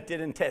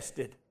tempted and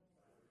tested?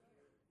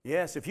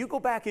 Yes, if you go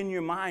back in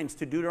your minds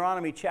to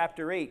Deuteronomy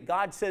chapter 8,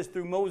 God says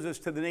through Moses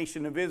to the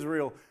nation of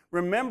Israel,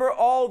 remember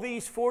all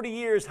these 40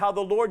 years how the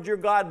Lord your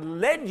God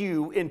led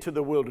you into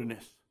the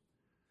wilderness.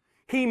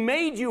 He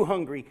made you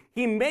hungry.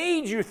 He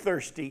made you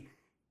thirsty.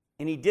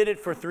 And he did it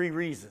for 3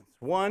 reasons.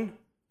 1,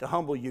 to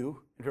humble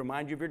you and to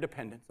remind you of your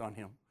dependence on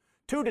him.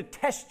 2, to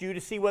test you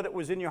to see whether it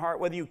was in your heart,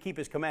 whether you keep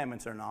his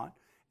commandments or not.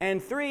 And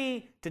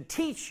 3, to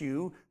teach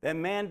you that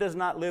man does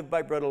not live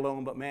by bread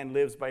alone, but man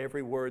lives by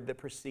every word that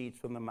proceeds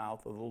from the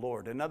mouth of the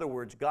Lord. In other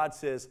words, God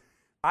says,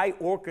 I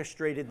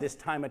orchestrated this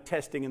time of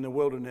testing in the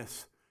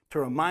wilderness to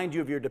remind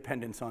you of your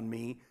dependence on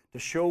me, to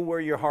show where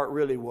your heart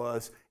really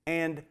was,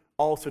 and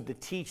also to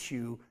teach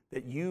you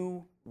that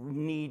you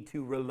need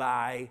to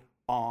rely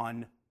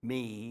on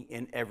me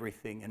in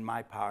everything, in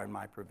my power and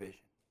my provision.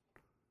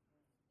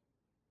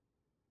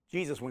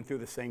 Jesus went through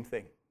the same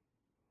thing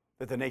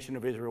that the nation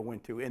of Israel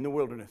went to in the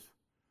wilderness.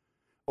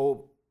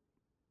 Oh,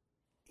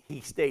 he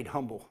stayed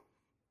humble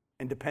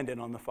and dependent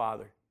on the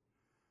Father.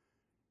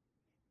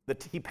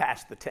 He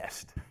passed the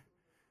test.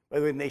 By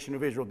the way, the nation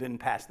of Israel didn't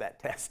pass that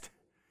test,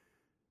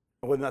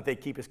 whether or not they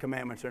keep his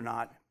commandments or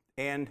not.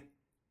 And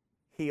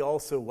he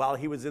also, while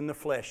he was in the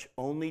flesh,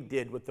 only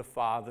did what the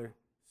Father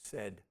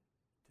said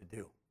to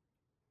do.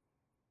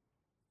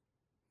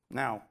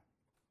 Now,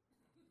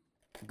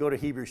 go to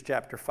Hebrews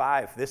chapter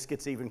 5. This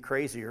gets even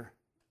crazier.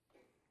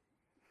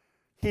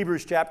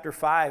 Hebrews chapter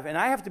 5. And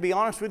I have to be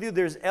honest with you,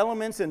 there's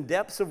elements and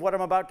depths of what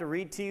I'm about to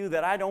read to you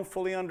that I don't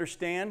fully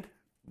understand,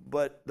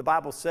 but the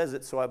Bible says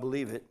it, so I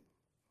believe it.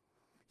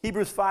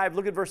 Hebrews 5,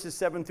 look at verses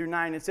 7 through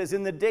 9. It says,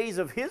 in the days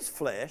of his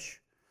flesh,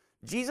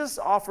 Jesus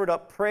offered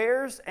up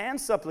prayers and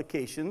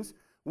supplications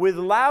with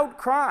loud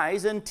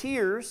cries and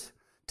tears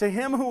to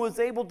him who was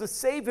able to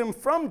save him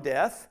from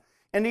death,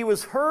 and he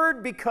was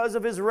heard because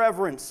of his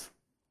reverence.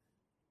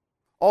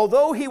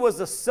 Although he was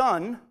a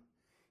son,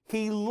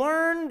 he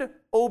learned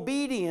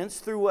obedience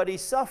through what he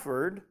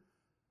suffered,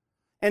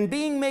 and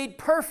being made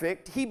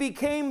perfect, he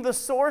became the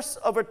source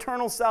of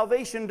eternal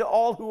salvation to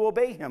all who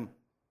obey him.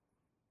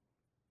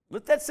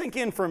 Let that sink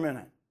in for a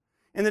minute.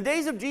 In the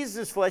days of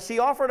Jesus' flesh, he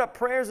offered up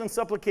prayers and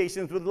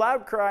supplications with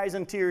loud cries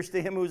and tears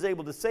to him who was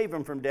able to save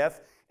him from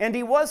death, and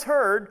he was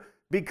heard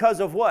because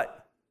of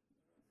what?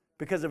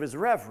 Because of his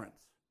reverence.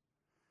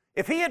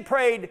 If he had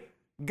prayed,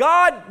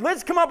 God,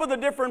 let's come up with a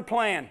different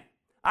plan.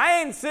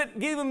 I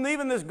ain't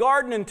leaving this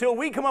garden until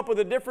we come up with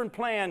a different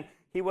plan.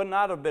 He would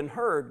not have been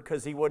heard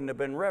because he wouldn't have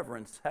been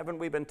reverenced. Haven't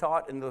we been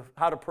taught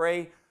how to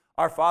pray?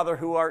 Our Father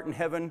who art in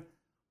heaven,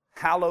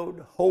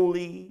 hallowed,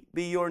 holy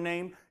be your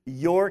name.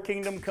 Your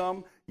kingdom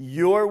come.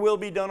 Your will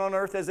be done on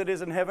earth as it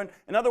is in heaven.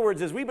 In other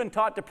words, as we've been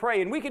taught to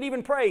pray, and we can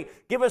even pray,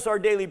 give us our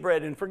daily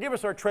bread and forgive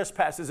us our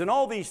trespasses and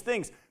all these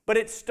things. But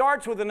it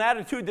starts with an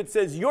attitude that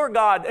says, you're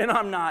God and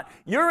I'm not.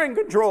 You're in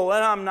control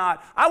and I'm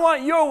not. I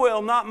want your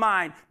will, not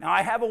mine. Now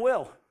I have a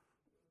will.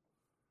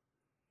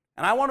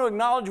 And I want to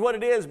acknowledge what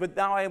it is, but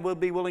now I will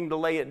be willing to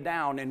lay it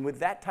down. And with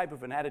that type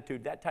of an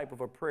attitude, that type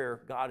of a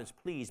prayer, God is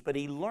pleased. But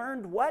he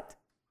learned what?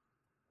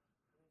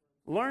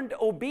 Learned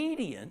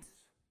obedience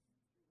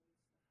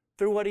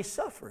through what he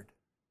suffered.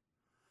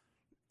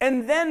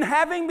 And then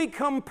having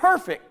become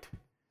perfect,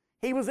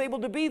 he was able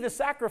to be the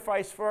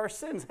sacrifice for our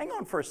sins. Hang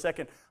on for a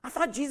second. I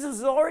thought Jesus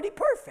was already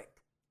perfect.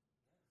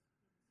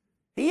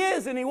 He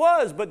is and he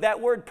was, but that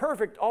word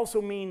perfect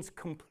also means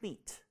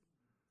complete.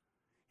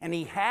 And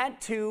he had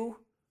to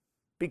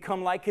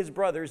become like his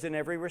brothers in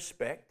every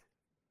respect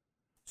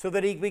so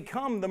that he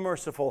become the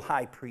merciful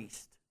high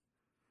priest.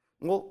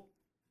 Well,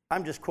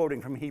 I'm just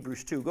quoting from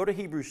Hebrews 2. Go to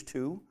Hebrews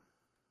 2.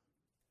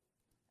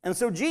 And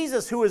so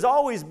Jesus, who has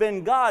always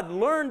been God,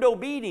 learned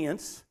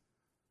obedience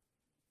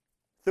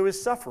through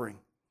his suffering.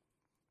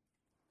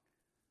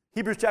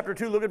 Hebrews chapter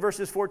 2, look at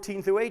verses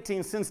 14 through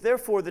 18. Since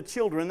therefore the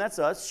children, that's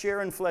us,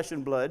 share in flesh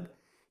and blood,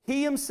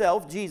 he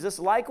himself, Jesus,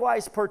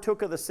 likewise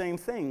partook of the same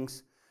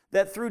things,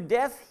 that through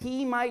death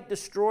he might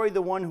destroy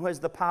the one who has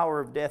the power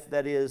of death,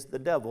 that is, the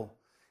devil,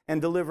 and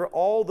deliver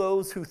all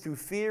those who through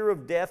fear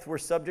of death were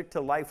subject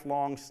to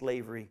lifelong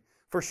slavery.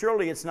 For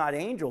surely it's not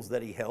angels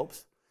that he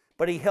helps,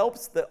 but he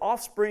helps the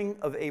offspring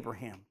of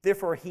Abraham.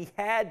 Therefore he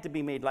had to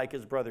be made like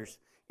his brothers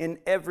in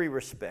every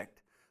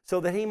respect, so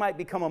that he might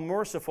become a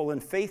merciful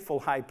and faithful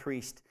high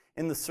priest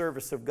in the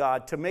service of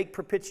God, to make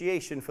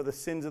propitiation for the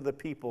sins of the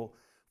people.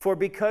 For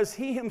because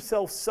he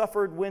himself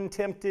suffered when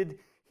tempted,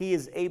 he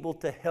is able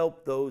to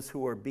help those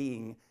who are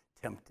being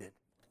tempted.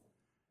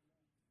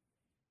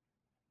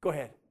 Go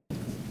ahead.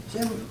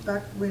 Jim,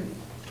 back when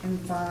in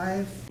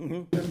 5,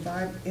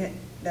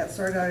 that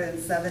started out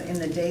in 7, in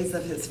the days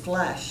of his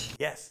flesh.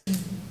 Yes.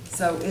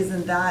 So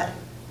doesn't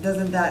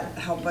that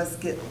help us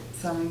get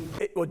some?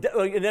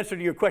 In answer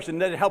to your question,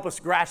 does it help us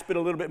grasp it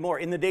a little bit more?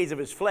 In the days of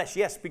his flesh,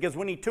 yes, because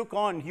when he took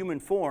on human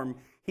form,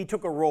 he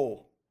took a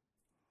role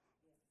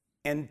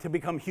and to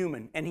become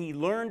human, and he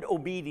learned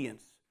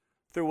obedience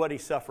through what he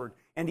suffered.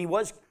 And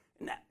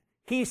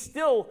he's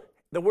still,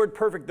 the word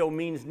perfect though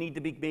means need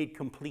to be made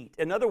complete.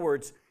 In other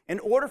words, in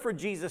order for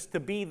Jesus to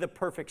be the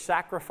perfect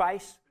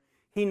sacrifice,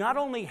 he not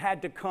only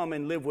had to come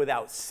and live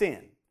without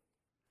sin,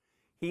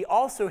 he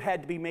also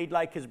had to be made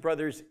like his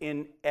brothers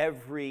in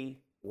every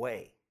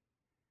way.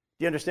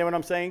 Do you understand what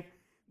I'm saying?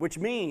 Which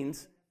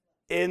means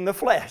in the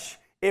flesh.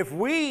 If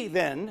we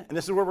then, and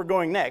this is where we're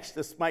going next,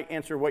 this might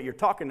answer what you're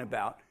talking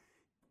about.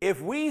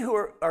 If we who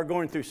are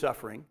going through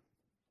suffering,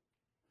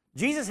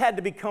 Jesus had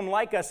to become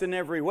like us in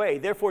every way.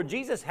 Therefore,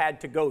 Jesus had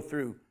to go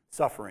through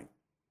suffering.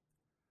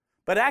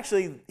 But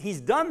actually, he's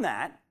done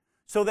that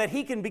so that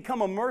he can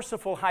become a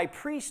merciful high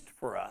priest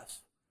for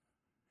us.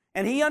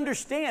 And he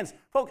understands.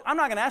 Folks, I'm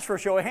not going to ask for a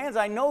show of hands.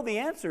 I know the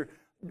answer.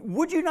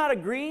 Would you not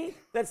agree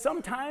that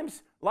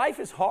sometimes life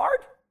is hard?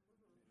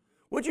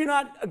 Would you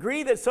not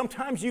agree that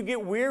sometimes you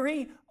get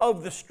weary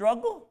of the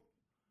struggle?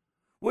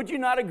 Would you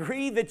not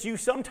agree that you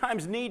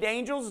sometimes need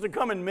angels to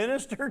come and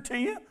minister to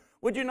you?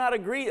 Would you not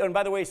agree? And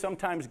by the way,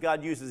 sometimes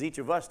God uses each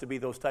of us to be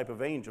those type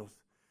of angels,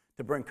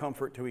 to bring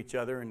comfort to each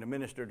other and to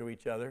minister to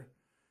each other.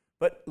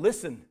 But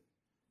listen,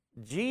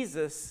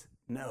 Jesus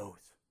knows.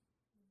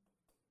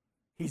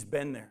 He's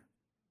been there.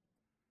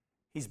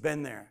 He's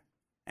been there.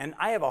 And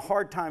I have a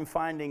hard time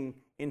finding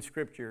in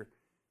Scripture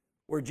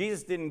where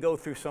Jesus didn't go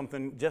through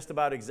something just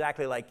about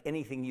exactly like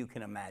anything you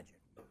can imagine.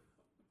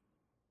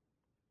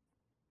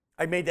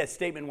 I made that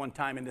statement one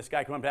time, and this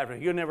guy came up after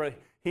me.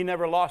 He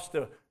never lost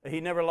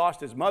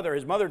his mother.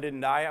 His mother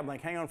didn't die. I'm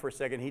like, hang on for a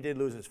second. He did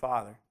lose his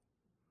father.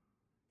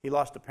 He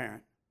lost a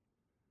parent.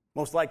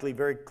 Most likely,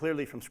 very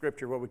clearly from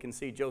Scripture, what we can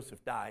see,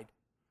 Joseph died.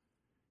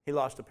 He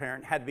lost a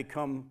parent, had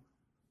become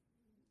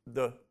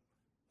the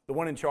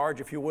one in charge,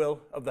 if you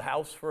will, of the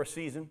house for a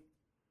season,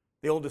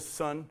 the oldest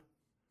son.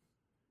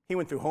 He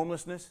went through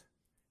homelessness.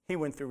 He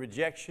went through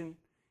rejection.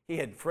 He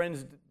had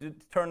friends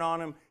turn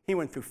on him. He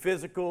went through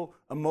physical,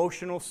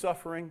 emotional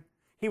suffering.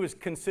 He was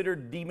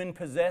considered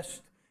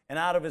demon-possessed and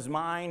out of his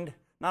mind,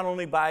 not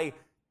only by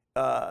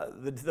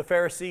the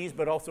Pharisees,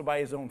 but also by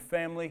his own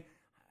family.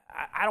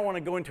 I don't want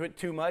to go into it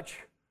too much,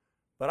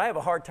 but I have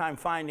a hard time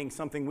finding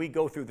something we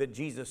go through that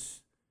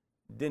Jesus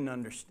didn't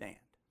understand.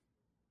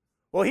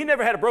 Well, he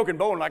never had a broken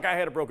bone like I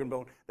had a broken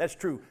bone. That's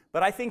true.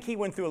 But I think he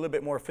went through a little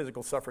bit more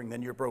physical suffering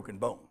than your broken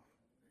bone.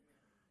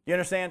 You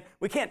understand?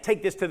 We can't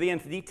take this to the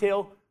nth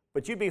detail,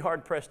 but you'd be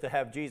hard-pressed to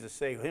have Jesus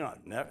say,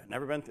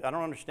 never been through, I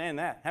don't understand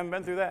that. Haven't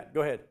been through that.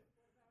 Go ahead.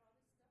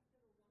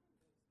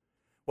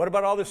 What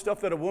about all this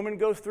stuff that a woman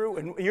goes through?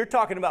 And you're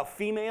talking about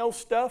female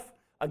stuff.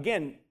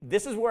 Again,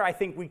 this is where I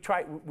think we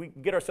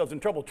get ourselves in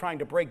trouble trying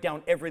to break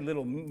down every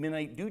little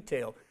minute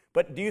detail.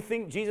 But do you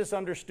think Jesus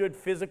understood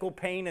physical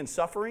pain and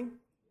suffering?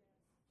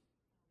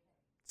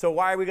 So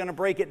why are we going to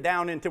break it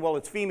down into, well,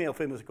 it's female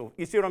physical?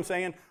 You see what I'm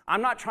saying?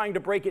 I'm not trying to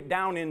break it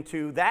down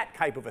into that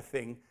type of a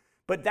thing,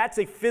 but that's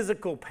a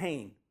physical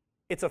pain.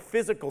 It's a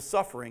physical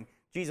suffering.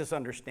 Jesus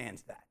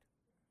understands that.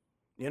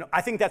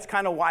 I think that's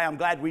kind of why I'm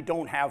glad we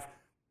don't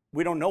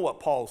know what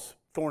Paul's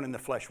thorn in the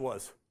flesh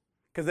was,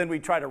 because then we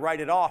try to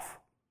write it off.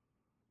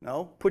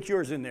 No, put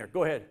yours in there.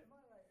 Go ahead. We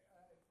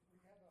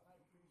have a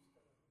high priest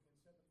that can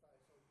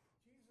sympathize. So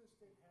Jesus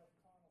didn't have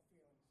carnal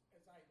feelings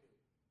as I do.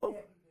 Oh,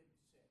 Yet he didn't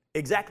sin.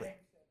 exactly.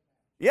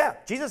 Yeah,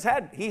 Jesus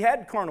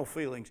had carnal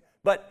feelings,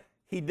 but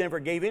he never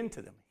gave in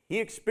to them. He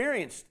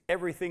experienced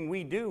everything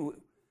we do.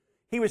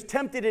 He was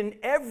tempted in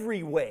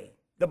every way,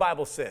 the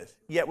Bible says,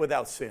 yet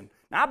without sin.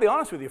 Now, I'll be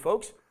honest with you,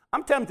 folks.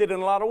 I'm tempted in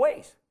a lot of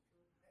ways.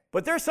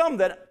 But there's some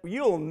that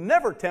you'll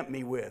never tempt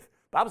me with.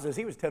 The Bible says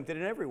he was tempted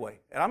in every way.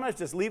 And I'm going to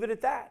just leave it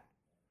at that.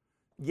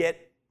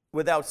 Yet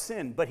without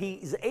sin. But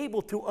he's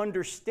able to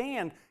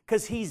understand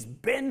because he's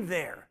been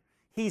there.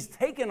 He's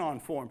taken on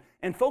form.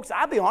 And folks,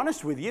 I'll be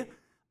honest with you.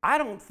 I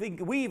don't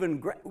think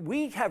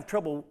we have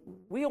trouble.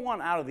 We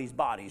want out of these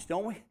bodies,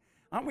 don't we?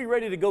 Aren't we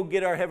ready to go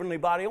get our heavenly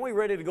body? Aren't we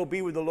ready to go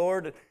be with the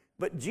Lord?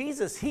 But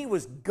Jesus, he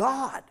was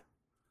God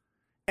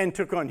and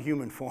took on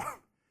human form.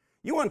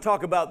 You want to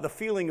talk about the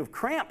feeling of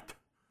cramped.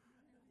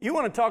 You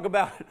want to talk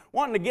about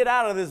wanting to get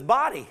out of this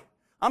body.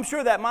 I'm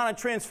sure that Mount of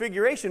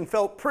Transfiguration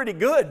felt pretty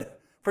good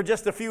for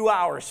just a few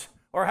hours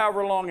or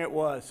however long it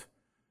was.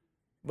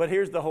 But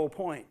here's the whole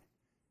point.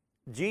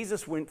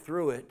 Jesus went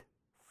through it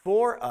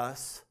for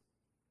us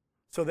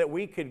so that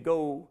we could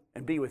go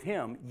and be with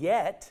him.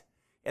 Yet,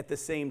 at the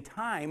same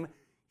time,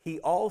 he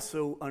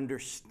also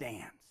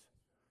understands.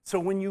 So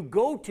when you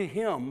go to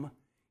him,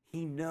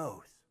 he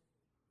knows.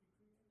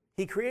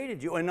 He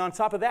created you. And on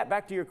top of that,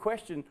 back to your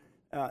question,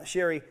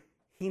 Sherry,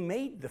 he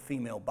made the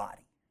female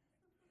body.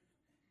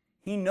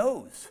 He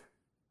knows.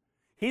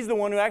 He's the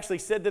one who actually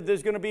said that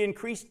there's going to be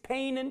increased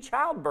pain in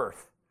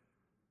childbirth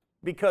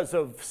because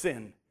of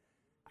sin.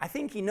 I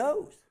think he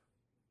knows.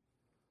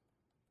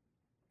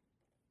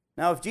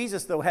 Now, if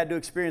Jesus, though, had to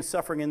experience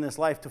suffering in this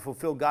life to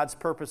fulfill God's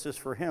purposes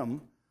for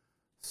him,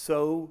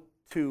 so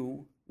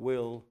too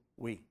will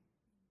we.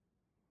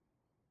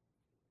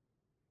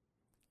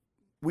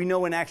 We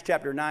know in Acts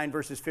chapter 9,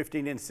 verses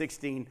 15 and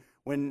 16,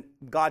 when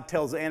God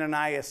tells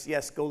Ananias,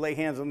 yes, go lay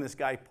hands on this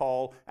guy,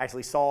 Paul,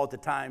 actually Saul at the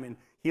time, and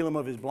heal him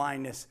of his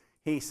blindness.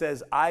 He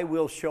says, I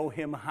will show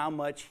him how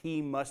much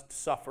he must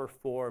suffer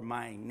for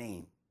my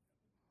name.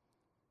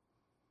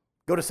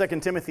 Go to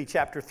 2 Timothy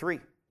chapter 3.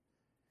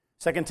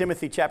 2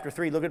 Timothy chapter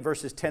 3, look at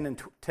verses 10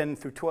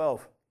 through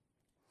 12.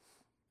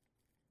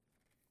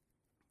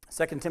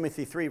 2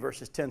 Timothy 3,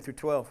 verses 10 through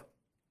 12.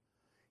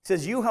 It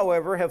says, you,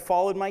 however, have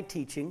followed my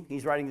teaching.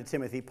 He's writing to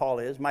Timothy, Paul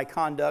is. My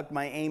conduct,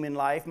 my aim in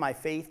life, my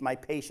faith, my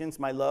patience,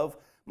 my love,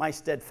 my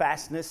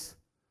steadfastness,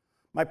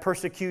 my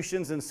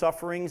persecutions and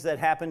sufferings that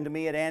happened to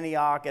me at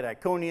Antioch, at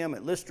Iconium,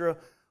 at Lystra,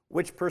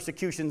 which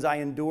persecutions I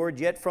endured,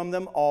 yet from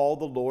them all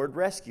the Lord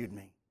rescued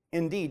me.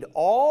 Indeed,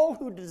 all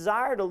who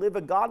desire to live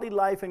a godly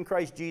life in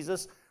Christ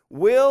Jesus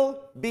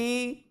will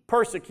be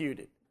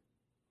persecuted.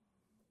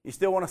 You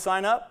still want to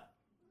sign up?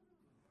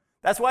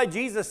 That's why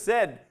Jesus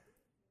said,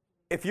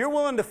 if you're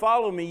willing to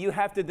follow me, you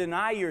have to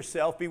deny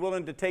yourself, be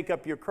willing to take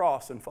up your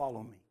cross and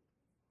follow me.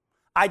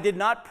 I did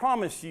not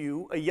promise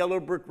you a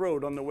yellow brick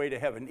road on the way to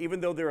heaven,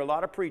 even though there are a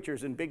lot of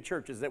preachers in big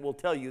churches that will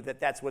tell you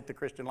that that's what the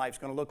Christian life's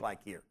going to look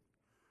like here.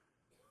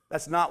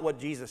 That's not what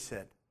Jesus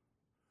said.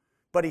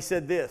 But he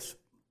said this,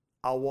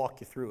 I'll walk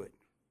you through it.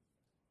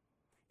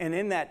 And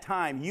in that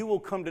time, you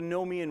will come to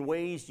know me in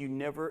ways you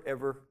never,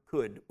 ever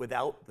could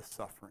without the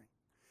suffering.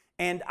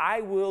 And I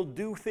will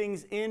do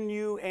things in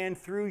you and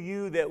through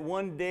you that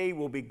one day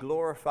will be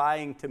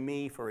glorifying to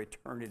me for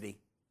eternity.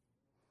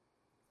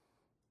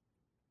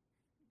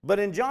 But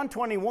in John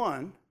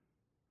 21,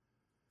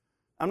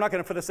 I'm not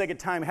going to, for the sake of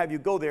time, have you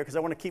go there because I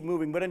want to keep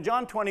moving. But in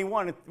John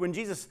 21, when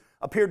Jesus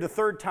appeared the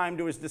third time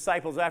to his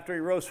disciples after he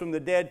rose from the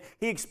dead,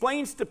 he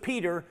explains to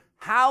Peter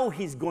how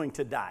he's going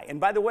to die. And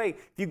by the way,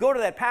 if you go to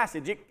that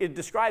passage, it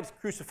describes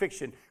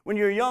crucifixion. When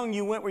you're young,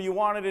 you went where you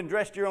wanted and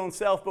dressed your own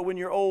self, but when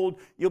you're old,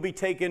 you'll be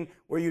taken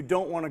where you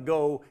don't want to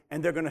go,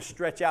 and they're going to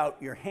stretch out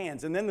your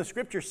hands. And then the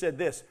scripture said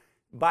this,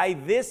 by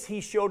this he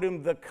showed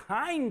him the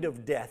kind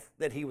of death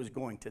that he was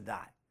going to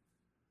die.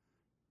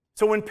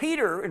 So when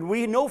Peter, and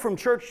we know from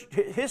church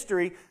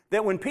history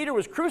that when Peter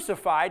was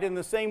crucified in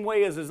the same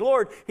way as his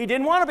Lord, he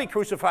didn't want to be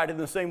crucified in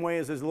the same way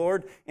as his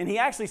Lord, and he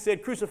actually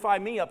said, crucify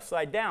me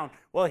upside down.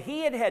 Well,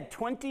 he had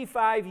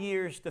 25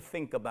 years to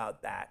think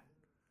about that,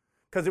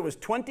 because it was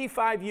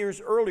 25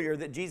 years earlier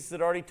that Jesus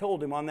had already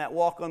told him on that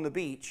walk on the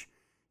beach,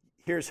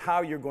 here's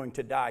how you're going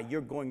to die.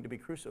 You're going to be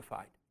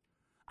crucified.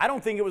 I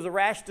don't think it was a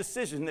rash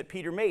decision that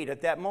Peter made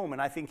at that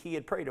moment. I think he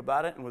had prayed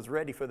about it and was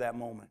ready for that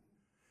moment.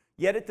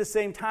 Yet at the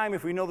same time,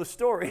 if we know the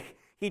story,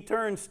 he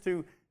turns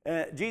to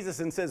Jesus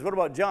and says, what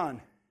about John?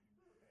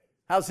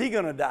 How's he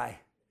going to die?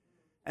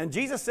 And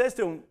Jesus says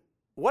to him,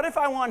 what if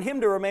I want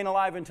him to remain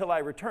alive until I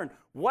return?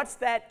 What's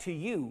that to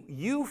you?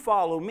 You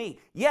follow me.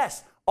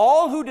 Yes,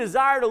 all who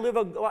desire to live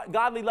a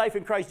godly life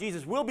in Christ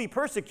Jesus will be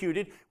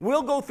persecuted,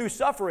 will go through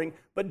suffering,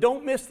 but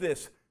don't miss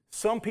this.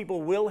 Some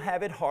people will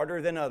have it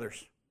harder than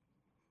others.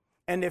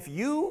 And if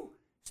you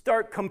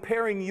start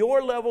comparing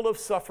your level of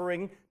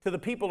suffering to the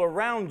people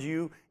around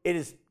you, it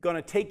is going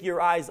to take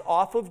your eyes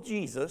off of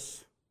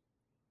Jesus,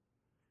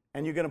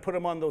 and you're going to put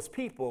them on those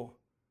people,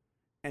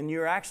 and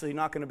you're actually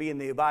not going to be in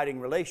the abiding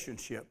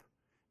relationship,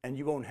 and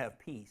you won't have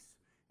peace,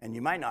 and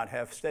you might not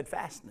have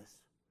steadfastness.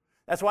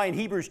 That's why in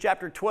Hebrews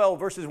chapter 12,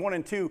 verses 1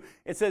 and 2,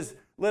 it says,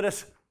 let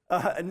us,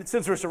 and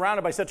since we're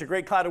surrounded by such a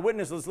great cloud of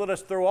witnesses, let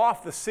us throw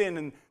off the sin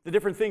and the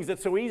different things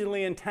that so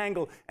easily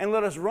entangle, and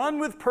let us run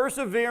with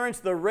perseverance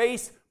the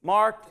race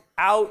marked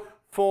out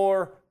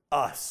for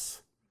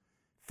us.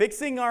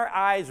 Fixing our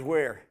eyes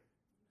where?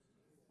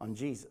 On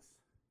Jesus.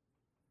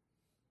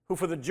 who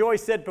for the joy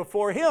set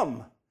before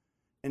him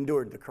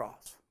endured the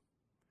cross.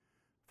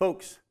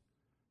 Folks,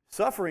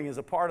 suffering is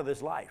a part of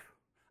this life.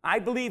 I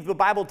believe the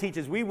Bible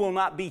teaches we will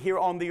not be here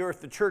on the earth,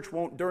 the church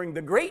won't, during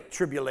the great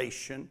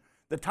tribulation,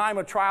 the time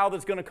of trial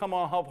that's going to come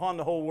upon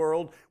the whole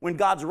world, when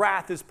God's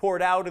wrath is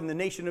poured out and the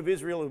nation of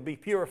Israel will be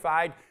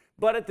purified.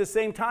 But at the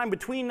same time,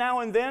 between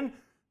now and then,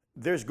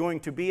 there's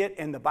going to be it,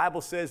 and the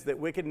Bible says that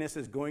wickedness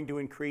is going to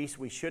increase.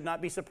 We should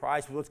not be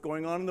surprised with what's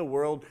going on in the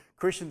world.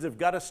 Christians have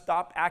got to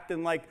stop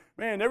acting like,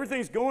 man,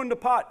 everything's going to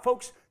pot.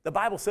 Folks, the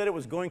Bible said it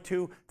was going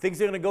to.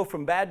 Things are going to go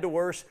from bad to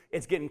worse.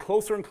 It's getting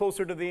closer and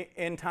closer to the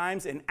end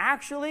times, and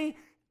actually,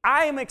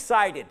 I am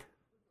excited.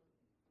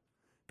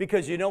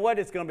 Because you know what?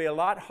 It's going to be a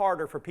lot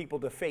harder for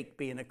people to fake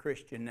being a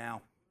Christian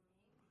now.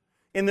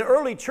 In the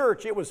early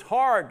church, it was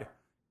hard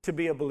to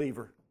be a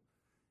believer.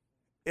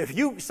 If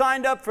you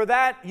signed up for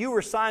that, you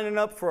were signing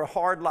up for a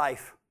hard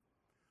life.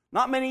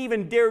 Not many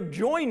even dared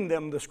join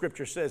them, the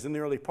scripture says in the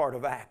early part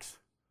of Acts.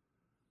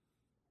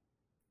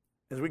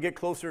 As we get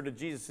closer to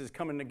Jesus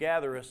coming to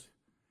gather us,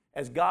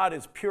 as God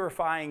is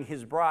purifying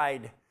his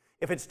bride,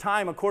 if it's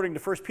time, according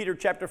to 1 Peter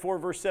chapter 4,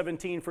 verse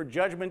 17, for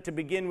judgment to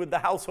begin with the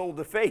household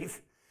of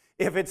faith,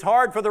 if it's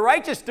hard for the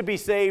righteous to be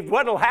saved,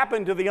 what will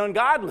happen to the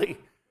ungodly?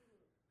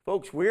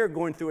 Folks, we're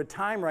going through a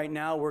time right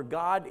now where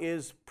God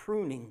is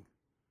pruning.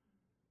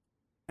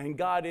 And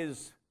God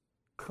is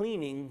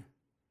cleaning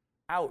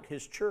out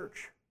his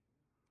church.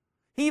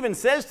 He even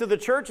says to the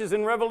churches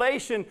in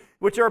Revelation,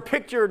 which are a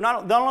picture,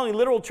 not only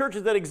literal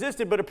churches that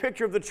existed, but a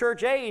picture of the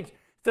church age.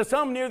 To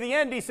some near the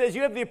end, he says,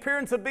 you have the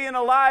appearance of being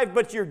alive,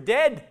 but you're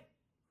dead.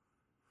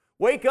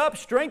 Wake up,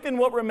 strengthen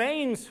what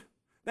remains.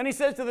 Then he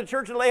says to the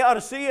church of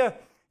Laodicea,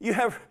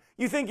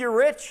 you think you're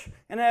rich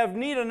and have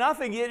need of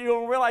nothing, yet you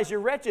don't realize you're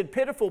wretched,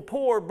 pitiful,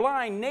 poor,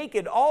 blind,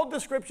 naked, all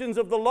descriptions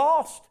of the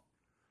lost.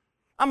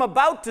 I'm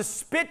about to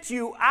spit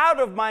you out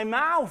of my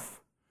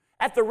mouth.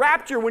 At the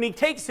rapture, when he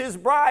takes his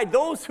bride,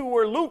 those who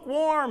were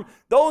lukewarm,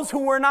 those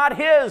who were not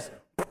his.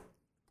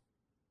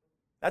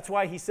 That's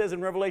why he says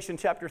in Revelation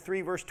chapter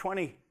 3, verse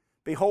 20,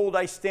 behold,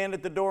 I stand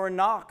at the door and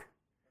knock.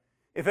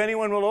 If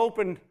anyone will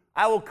open,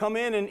 I will come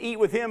in and eat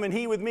with him and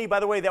he with me. By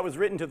the way, that was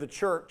written to the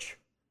church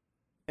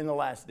in the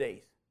last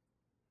days.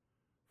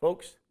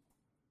 Folks,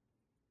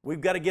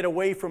 we've got to get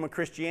away from a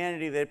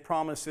Christianity that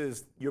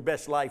promises your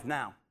best life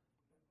now.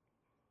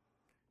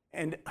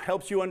 And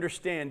helps you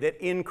understand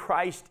that in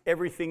Christ,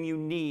 everything you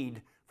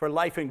need for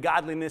life and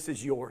godliness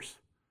is yours.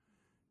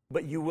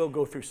 But you will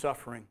go through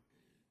suffering.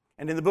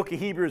 And in the book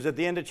of Hebrews, at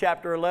the end of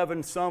chapter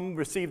 11, some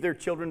received their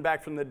children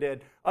back from the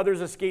dead.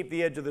 Others escaped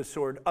the edge of the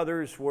sword.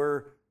 Others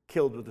were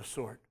killed with the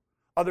sword.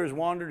 Others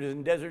wandered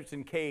in deserts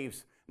and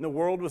caves. And the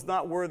world was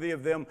not worthy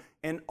of them.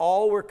 And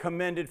all were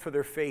commended for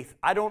their faith.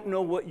 I don't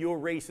know what your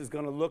race is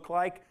going to look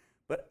like,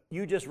 but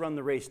you just run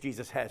the race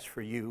Jesus has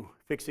for you,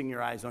 fixing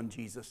your eyes on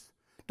Jesus.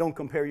 Don't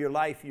compare your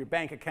life, your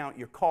bank account,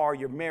 your car,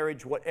 your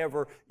marriage,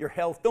 whatever, your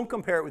health. Don't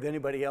compare it with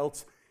anybody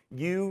else.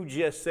 You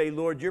just say,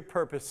 Lord, your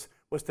purpose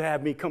was to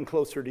have me come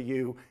closer to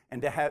you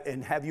and to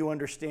have you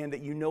understand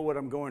that you know what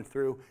I'm going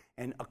through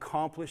and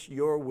accomplish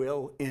your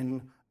will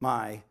in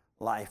my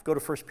life. Go to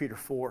 1 Peter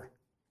 4.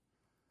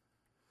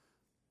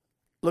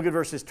 Look at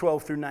verses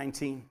 12 through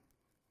 19.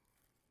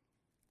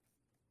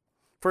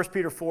 1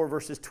 Peter 4,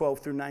 verses 12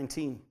 through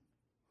 19.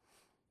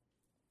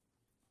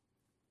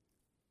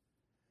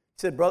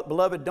 He said,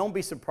 beloved, don't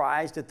be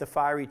surprised at the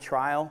fiery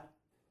trial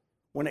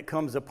when it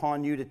comes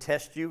upon you to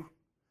test you,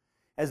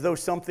 as though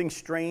something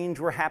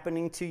strange were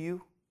happening to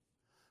you.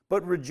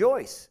 But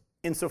rejoice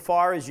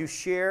insofar as you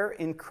share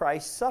in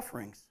Christ's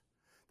sufferings,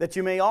 that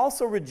you may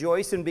also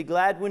rejoice and be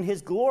glad when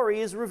his glory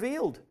is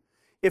revealed.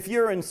 If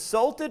you're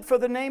insulted for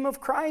the name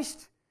of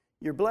Christ,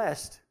 you're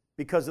blessed,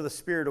 because of the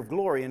Spirit of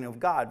glory and of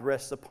God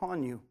rests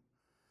upon you.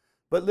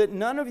 But let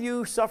none of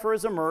you suffer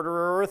as a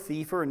murderer or a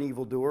thief or an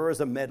evildoer or as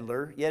a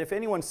meddler. Yet if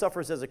anyone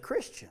suffers as a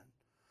Christian,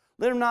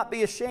 let him not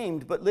be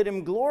ashamed, but let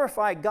him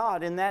glorify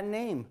God in that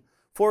name.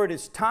 For it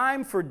is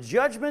time for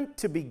judgment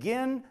to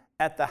begin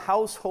at the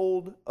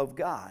household of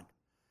God.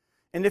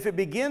 And if it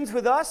begins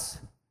with us,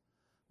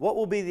 what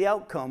will be the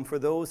outcome for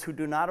those who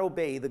do not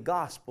obey the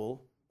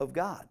gospel of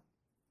God?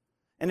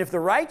 And if the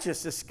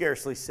righteous is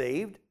scarcely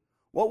saved,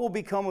 what will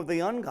become of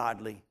the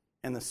ungodly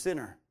and the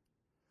sinner?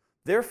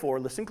 Therefore,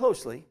 listen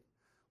closely.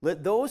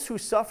 Let those who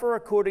suffer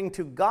according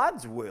to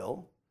God's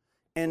will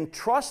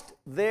entrust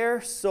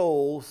their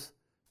souls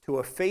to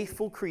a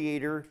faithful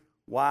Creator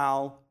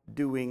while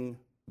doing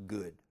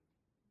good.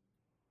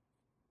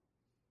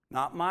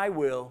 Not my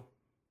will,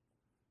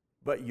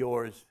 but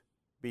yours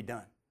be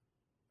done.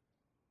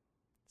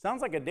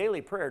 Sounds like a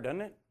daily prayer,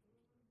 doesn't it?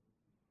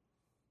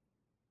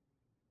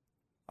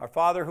 Our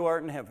Father who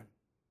art in heaven,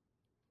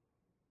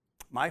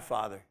 my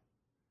Father,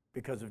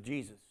 because of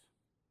Jesus,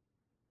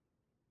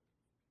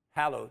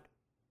 hallowed,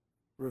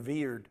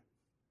 revered,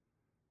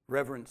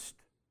 reverenced,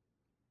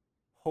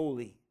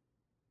 holy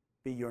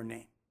be your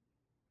name.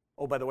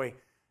 Oh, by the way,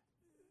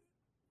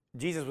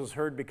 Jesus was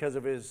heard because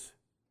of his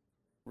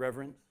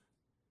reverence.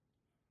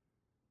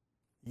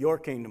 Your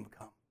kingdom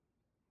come.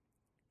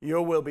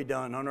 Your will be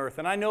done on earth.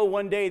 And I know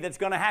one day that's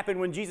going to happen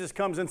when Jesus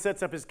comes and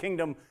sets up his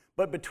kingdom.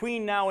 But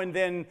between now and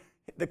then,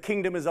 the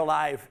kingdom is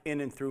alive in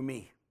and through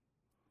me.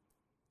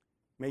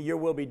 May your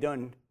will be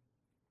done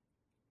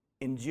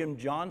in Jim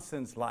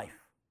Johnson's life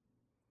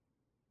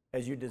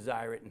as you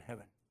desire it in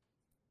heaven.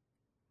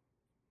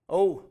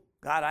 Oh,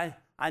 God,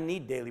 I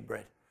need daily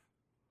bread.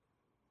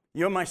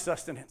 You're my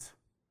sustenance.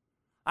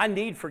 I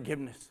need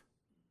forgiveness.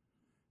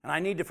 And I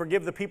need to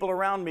forgive the people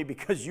around me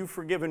because you've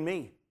forgiven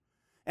me.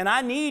 And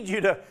I need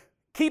you to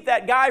keep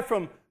that guy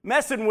from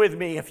messing with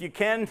me if you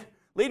can.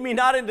 Lead me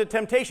not into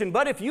temptation.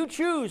 But if you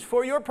choose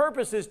for your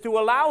purposes to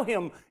allow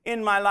him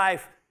in my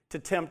life to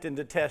tempt and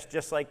to test,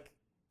 just like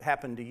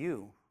happened to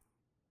you,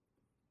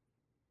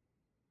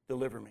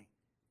 deliver me.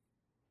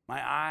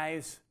 My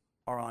eyes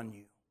are on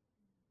you.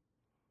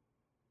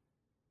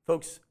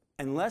 Folks,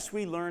 unless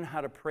we learn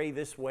how to pray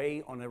this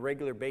way on a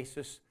regular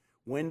basis,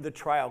 when the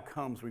trial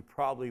comes, we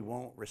probably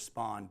won't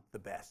respond the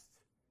best.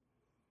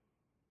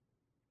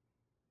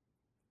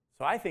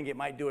 So I think it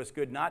might do us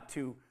good not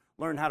to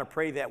learn how to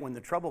pray that when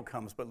the trouble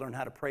comes, but learn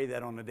how to pray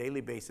that on a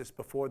daily basis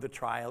before the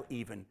trial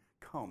even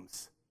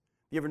comes.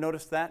 You ever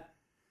notice that?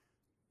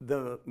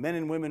 The men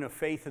and women of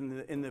faith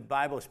in the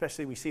Bible,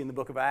 especially we see in the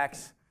book of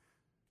Acts,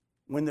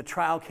 when the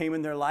trial came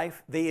in their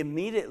life, they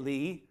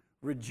immediately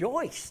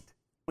rejoiced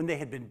when they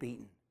had been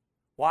beaten.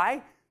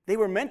 Why? They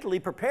were mentally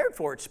prepared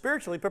for it,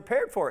 spiritually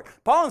prepared for it.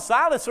 Paul and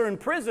Silas are in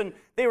prison.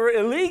 They were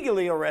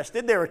illegally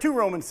arrested. They were 2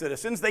 Roman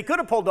citizens. They could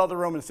have pulled out the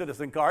Roman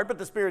citizen card, but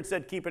the Spirit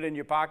said, keep it in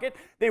your pocket.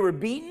 They were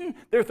beaten.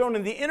 They were thrown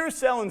in the inner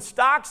cell in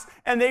stocks,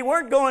 and they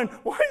weren't going,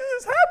 why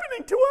is this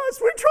happening to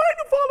us? We're trying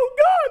to follow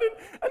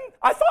God, and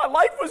I thought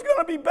life was going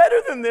to be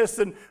better than this.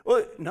 And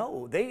well,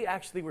 no, they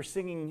actually were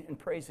singing and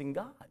praising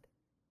God.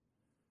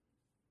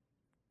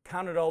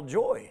 Count it all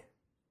joy,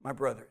 my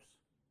brothers,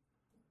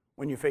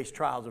 when you face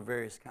trials of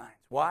various kinds.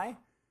 Why?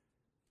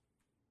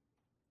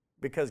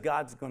 Because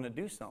God's going to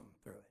do something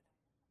through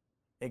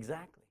it.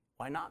 Exactly.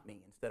 Why not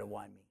me instead of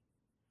why me?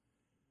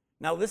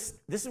 Now, this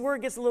is where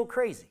it gets a little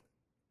crazy.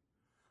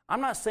 I'm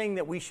not saying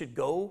that we should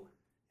go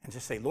and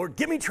just say, Lord,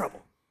 give me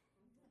trouble.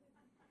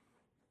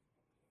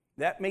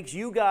 That makes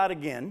you God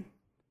again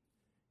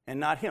and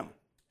not him.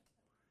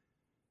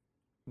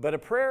 But a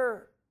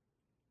prayer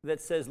that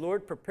says,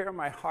 Lord, prepare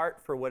my heart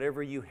for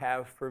whatever you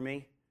have for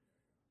me,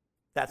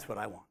 that's what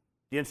I want.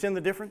 Do you understand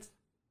the difference?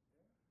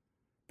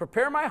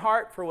 Prepare my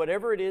heart for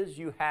whatever it is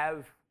you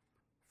have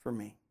for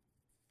me.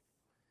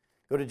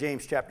 Go to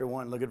James chapter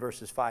 1, look at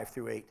verses 5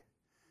 through 8.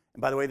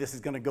 And by the way, this is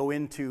going to go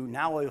into,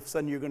 now all of a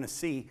sudden you're going to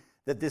see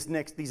that these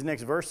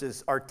next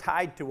verses are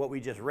tied to what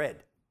we just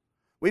read.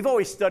 We've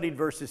always studied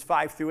verses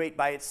 5 through 8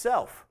 by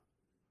itself.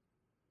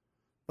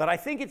 But I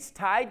think it's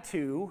tied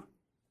to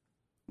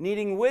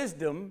needing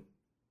wisdom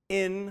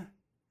in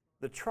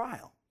the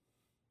trial.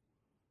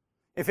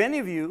 If any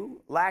of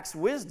you lacks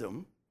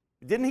wisdom,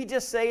 didn't he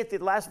just say at the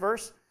last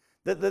verse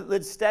that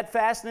let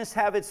steadfastness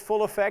have its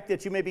full effect,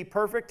 that you may be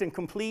perfect and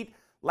complete,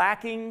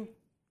 lacking, do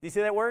you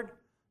see that word?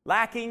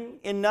 Lacking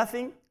in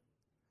nothing.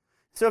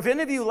 So if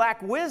any of you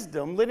lack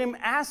wisdom, let him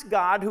ask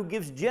God, who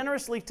gives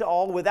generously to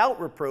all without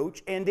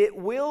reproach, and it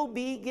will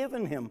be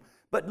given him.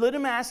 But let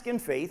him ask in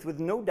faith with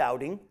no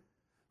doubting.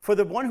 For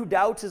the one who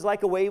doubts is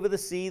like a wave of the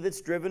sea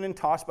that's driven and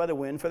tossed by the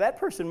wind. For that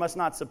person must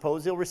not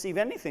suppose he'll receive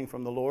anything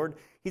from the Lord.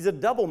 He's a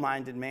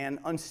double-minded man,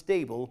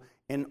 unstable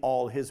in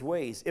all his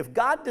ways. If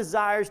God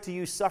desires to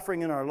use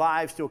suffering in our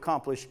lives to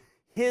accomplish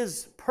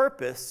his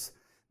purpose,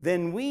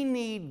 then we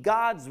need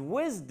God's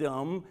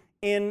wisdom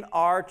in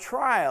our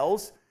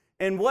trials.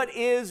 And what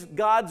is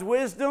God's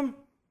wisdom?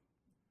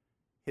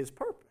 His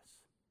purpose.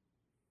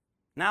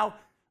 Now,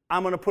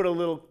 I'm going to put a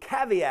little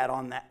caveat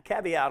on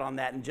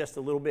that in just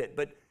a little bit.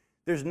 But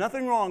there's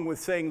nothing wrong with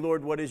saying,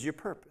 Lord, what is your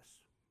purpose?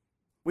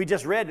 We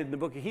just read in the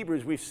book of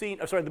Hebrews,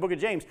 the book of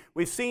James,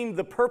 we've seen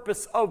the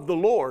purpose of the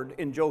Lord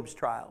in Job's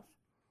trials.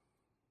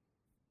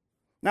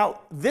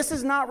 Now, this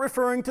is not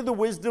referring to the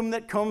wisdom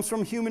that comes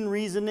from human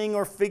reasoning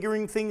or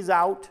figuring things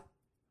out.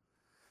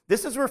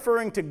 This is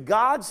referring to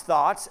God's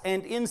thoughts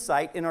and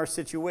insight in our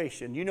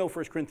situation. You know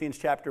 1 Corinthians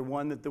chapter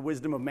 1 that the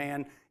wisdom of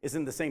man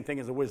isn't the same thing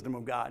as the wisdom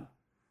of God.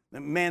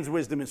 That man's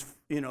wisdom is,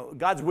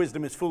 God's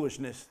wisdom is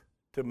foolishness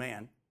to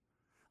man.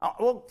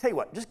 Well, tell you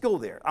what, just go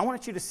there. I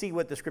want you to see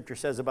what the scripture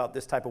says about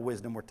this type of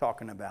wisdom we're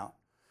talking about.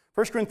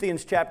 1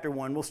 Corinthians chapter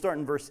 1, we'll start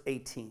in verse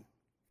 18.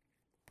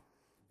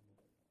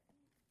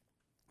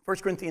 1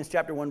 Corinthians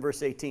chapter 1,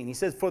 verse 18. He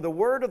says, for the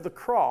word of the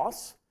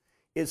cross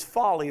is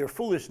folly or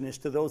foolishness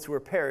to those who are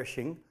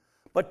perishing,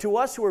 but to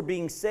us who are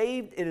being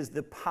saved, it is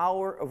the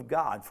power of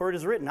God. For it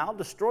is written, I'll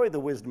destroy the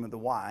wisdom of the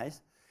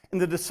wise,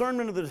 and the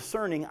discernment of the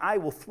discerning I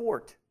will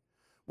thwart.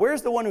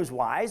 Where's the one who's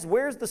wise?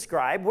 Where's the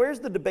scribe? Where's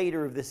the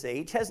debater of this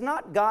age? Has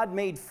not God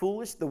made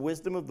foolish the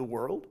wisdom of the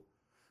world?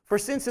 For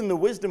since in the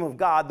wisdom of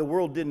God, the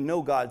world didn't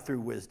know God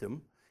through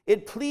wisdom,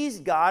 it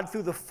pleased God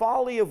through the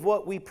folly of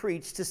what we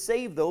preach to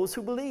save those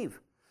who believe.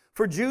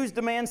 For Jews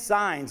demand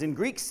signs and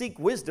Greeks seek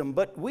wisdom,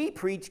 but we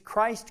preach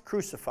Christ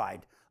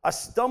crucified, a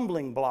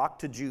stumbling block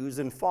to Jews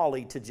and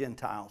folly to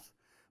Gentiles.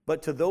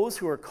 But to those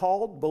who are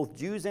called, both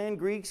Jews and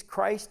Greeks,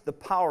 Christ, the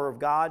power of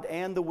God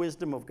and the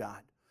wisdom of God.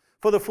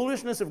 For the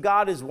foolishness of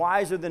God is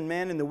wiser than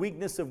men, and the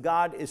weakness of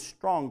God is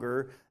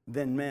stronger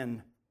than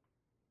men.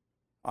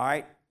 All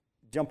right,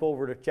 jump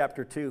over to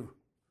chapter 2.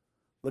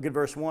 Look at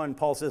verse 1.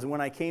 Paul says, when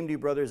I came to you,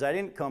 brothers, I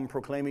didn't come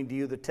proclaiming to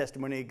you the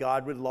testimony of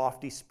God with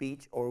lofty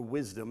speech or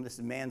wisdom. This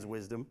is man's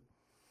wisdom.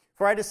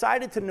 For I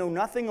decided to know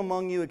nothing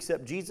among you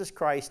except Jesus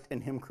Christ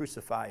and him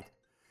crucified.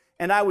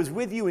 And I was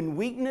with you in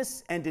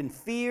weakness and in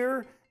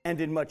fear and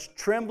in much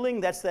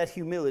trembling. That's that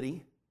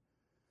humility.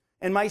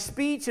 And my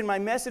speech and my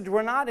message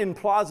were not in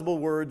plausible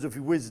words of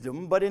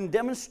wisdom, but in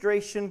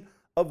demonstration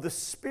of the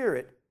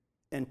Spirit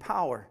and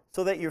power,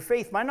 so that your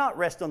faith might not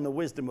rest on the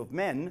wisdom of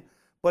men,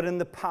 but in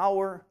the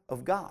power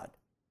of God.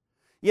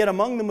 Yet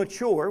among the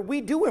mature,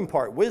 we do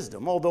impart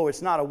wisdom, although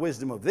it's not a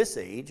wisdom of this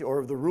age or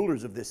of the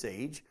rulers of this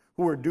age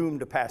who are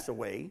doomed to pass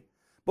away.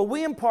 But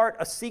we impart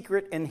a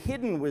secret and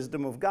hidden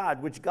wisdom of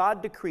God, which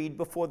God decreed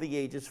before the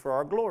ages for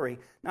our glory.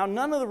 Now,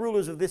 none of the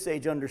rulers of this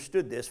age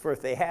understood this, for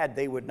if they had,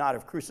 they would not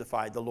have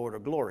crucified the Lord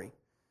of glory.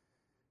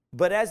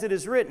 But as it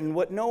is written,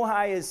 what no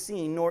eye has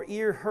seen, nor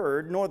ear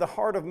heard, nor the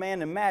heart of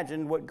man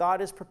imagined, what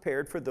God has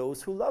prepared for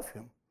those who love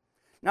him.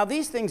 Now,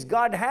 these things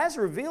God has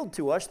revealed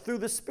to us through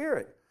the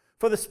Spirit.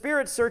 For the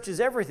Spirit searches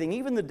everything,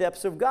 even the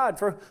depths of God.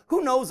 For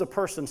who knows a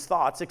person's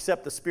thoughts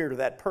except the spirit of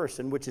that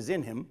person which is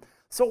in him?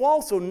 So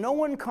also no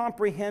one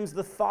comprehends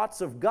the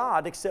thoughts of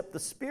God except the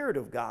Spirit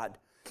of God.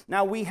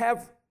 Now we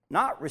have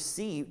not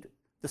received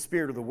the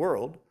spirit of the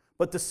world,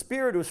 but the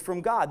Spirit was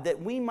from God,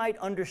 that we might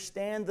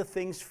understand the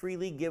things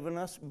freely given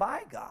us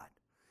by God.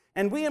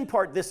 And we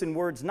impart this in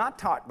words not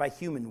taught by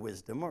human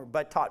wisdom,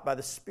 but taught by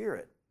the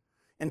Spirit,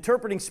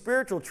 interpreting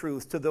spiritual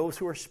truths to those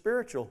who are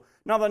spiritual.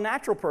 Now the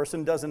natural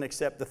person doesn't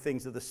accept the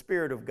things of the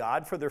Spirit of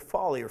God, for their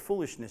folly or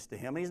foolishness to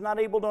him. He's not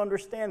able to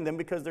understand them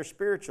because they're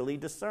spiritually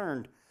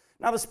discerned.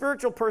 Now the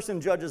spiritual person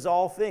judges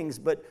all things,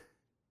 but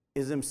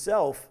is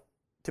himself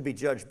to be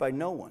judged by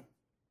no one.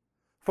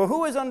 For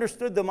who has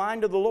understood the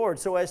mind of the Lord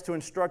so as to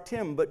instruct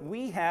him? But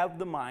we have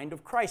the mind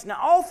of Christ. Now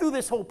all through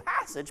this whole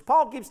passage,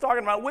 Paul keeps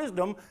talking about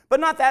wisdom, but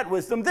not that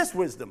wisdom, this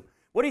wisdom.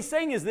 What he's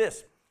saying is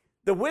this: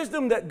 the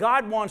wisdom that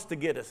God wants to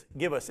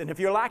give us, and if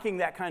you're lacking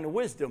that kind of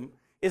wisdom,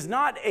 is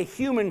not a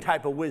human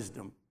type of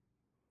wisdom.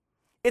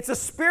 It's a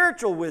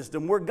spiritual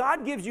wisdom where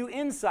God gives you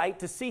insight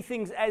to see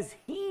things as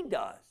he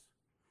does.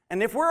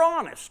 And if we're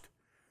honest,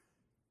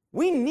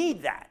 we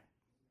need that.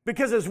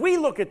 Because as we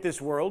look at this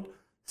world,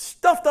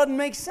 stuff doesn't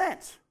make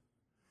sense.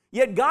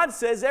 Yet God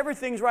says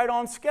everything's right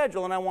on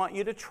schedule, and I want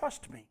you to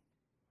trust me.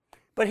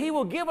 But he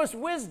will give us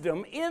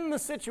wisdom in the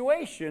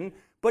situation,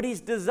 but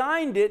he's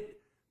designed it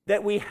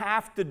that we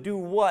have to do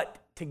what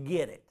to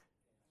get it?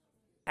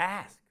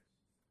 Ask.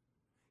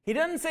 He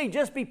doesn't say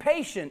just be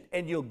patient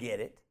and you'll get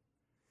it.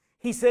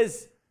 He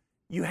says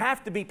you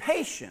have to be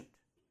patient,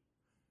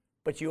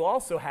 but you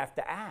also have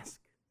to ask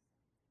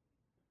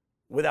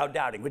without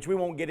doubting, which we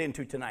won't get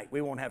into tonight.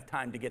 We won't have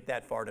time to get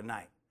that far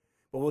tonight.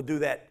 But we'll do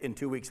that in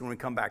 2 weeks when we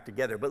come back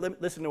together.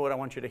 But listen to what I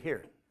want you to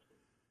hear.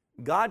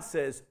 God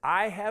says,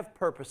 I have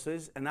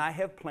purposes and I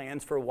have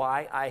plans for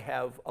why I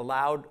have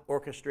allowed,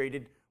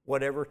 orchestrated,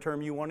 whatever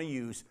term you want to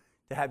use,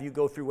 to have you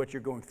go through what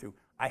you're going through.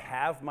 I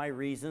have my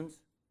reasons,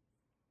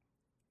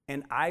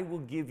 and I will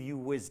give you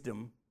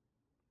wisdom,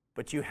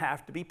 but you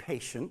have to be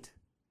patient,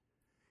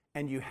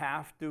 and you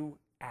have to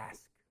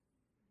ask.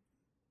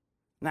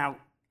 Now,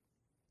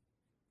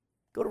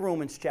 go to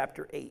Romans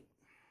chapter 8.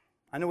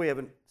 I know we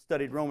haven't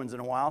studied Romans in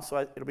a while, so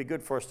it'll be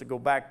good for us to go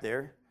back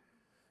there.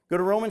 Go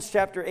to Romans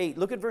chapter 8.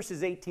 Look at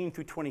verses 18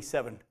 through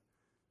 27.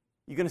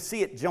 You're going to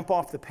see it jump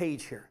off the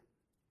page here.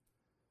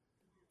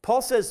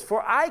 Paul says,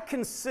 for I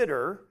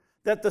consider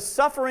that the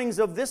sufferings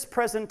of this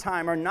present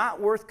time are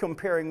not worth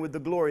comparing with the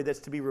glory that's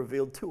to be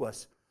revealed to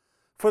us.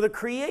 For the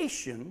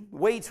creation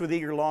waits with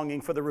eager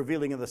longing for the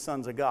revealing of the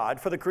sons of God.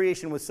 For the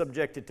creation was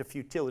subjected to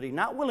futility,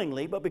 not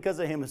willingly, but because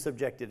of him who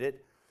subjected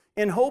it,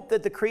 in hope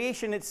that the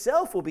creation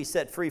itself will be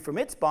set free from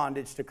its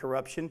bondage to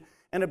corruption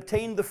and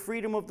obtain the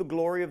freedom of the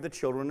glory of the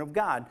children of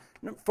God.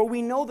 For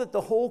we know that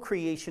the whole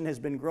creation has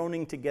been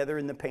groaning together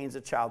in the pains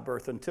of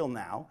childbirth until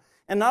now,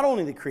 and not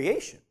only the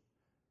creation,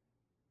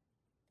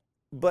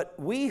 but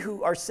we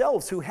who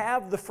ourselves who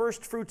have the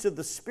first fruits of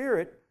the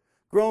Spirit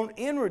groan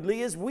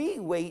inwardly as we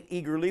wait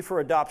eagerly for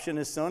adoption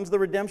as sons, the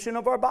redemption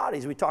of our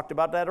bodies. We talked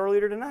about that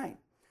earlier tonight.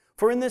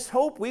 For in this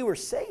hope we were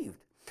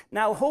saved.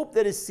 Now hope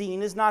that is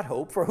seen is not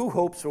hope, for who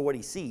hopes for what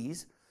he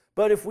sees?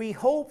 But if we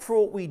hope for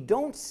what we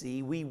don't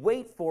see, we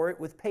wait for it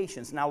with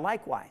patience. Now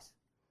likewise,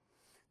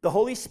 the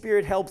Holy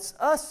Spirit helps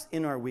us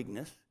in our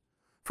weakness,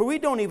 for we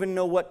don't even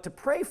know what to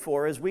pray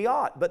for as we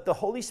ought. But the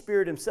Holy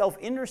Spirit himself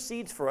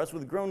intercedes for us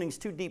with groanings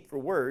too deep for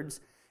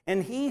words.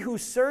 And he who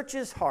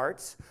searches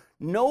hearts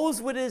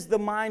knows what is the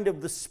mind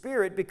of the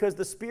Spirit, because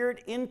the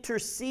Spirit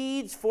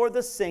intercedes for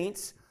the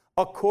saints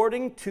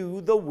according to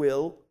the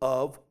will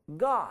of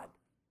God.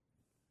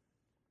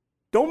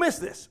 Don't miss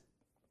this.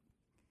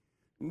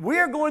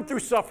 We're going through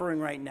suffering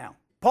right now.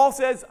 Paul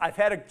says, I've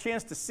had a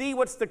chance to see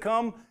what's to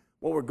come.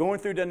 What we're going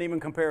through doesn't even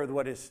compare with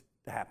what is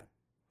to happen.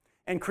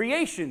 and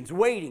creation's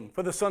waiting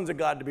for the sons of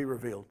God to be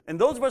revealed. And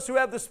those of us who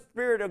have the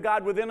Spirit of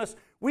God within us,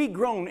 we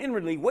groan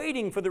inwardly,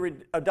 waiting for the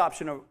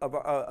adoption of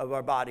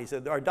our bodies,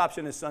 our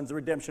adoption as sons, the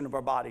redemption of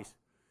our bodies.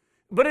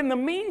 But in the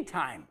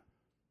meantime,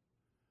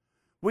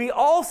 we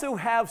also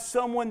have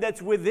someone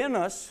that's within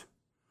us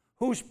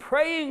who's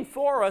praying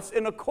for us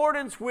in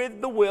accordance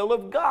with the will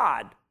of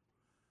God.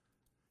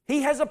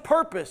 He has a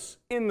purpose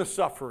in the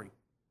suffering.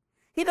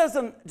 He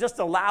doesn't just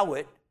allow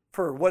it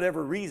for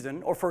whatever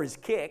reason or for his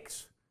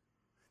kicks.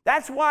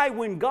 That's why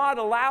when God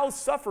allows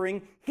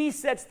suffering, he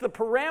sets the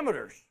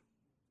parameters.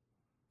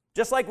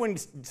 Just like when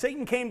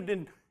Satan came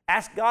and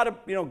asked God,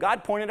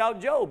 God pointed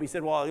out Job. He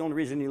said, well, the only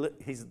reason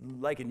he's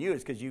liking you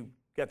is because you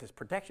got this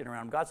protection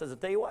around him. God says, I'll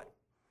tell you what.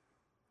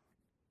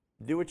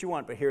 Do what you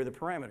want, but here are the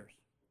parameters.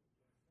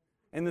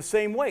 In the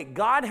same way,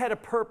 God had a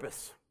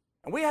purpose,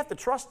 and we have to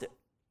trust it.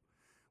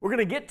 We're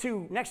going to get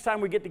to, next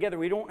time we get together,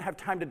 we don't have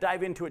time to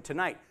dive into it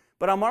tonight,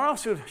 but I'm going to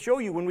also show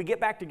you when we get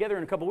back together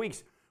in a couple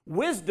weeks,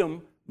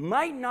 wisdom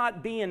might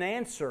not be an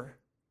answer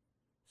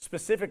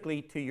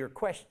specifically to your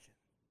question.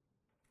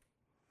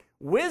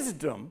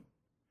 Wisdom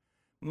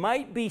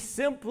might be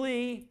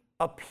simply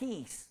a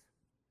piece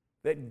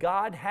that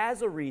God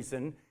has a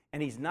reason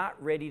and he's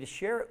not ready to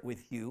share it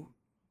with you.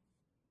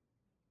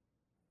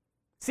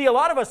 See, a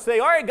lot of us say,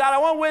 all right, God, I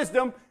want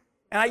wisdom,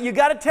 and you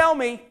got to tell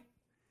me.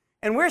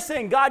 And we're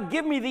saying, God,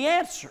 give me the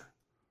answer.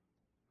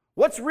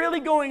 What's really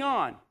going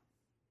on?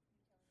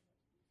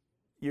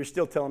 You're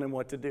still telling him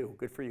what to do.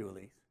 Good for you,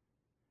 Elise.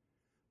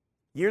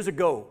 Years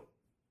ago,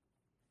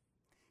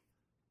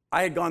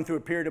 I had gone through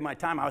a period of my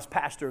time, I was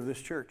pastor of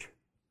this church,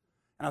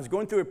 and I was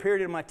going through a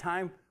period of my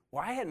time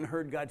where I hadn't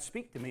heard God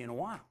speak to me in a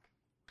while.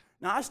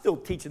 Now, I was still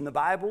teaching the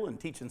Bible and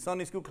teaching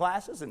Sunday school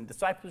classes and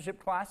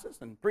discipleship classes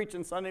and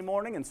preaching Sunday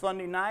morning and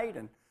Sunday night,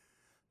 and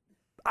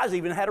I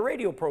even had a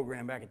radio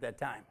program back at that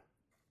time.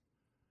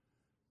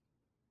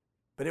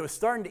 But it was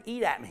starting to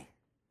eat at me.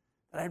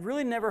 And I'd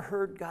really never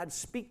heard God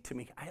speak to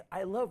me.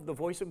 I love the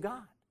voice of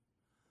God.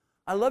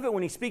 I love it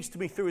when he speaks to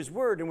me through his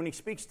word and when he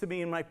speaks to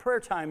me in my prayer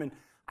time. And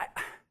I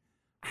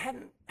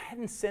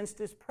hadn't sensed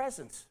his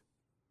presence.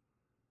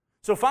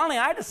 So finally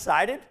I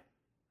decided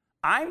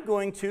I'm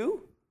going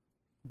to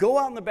go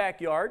out in the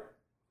backyard,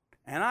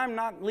 and I'm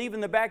not leaving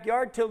the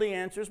backyard till he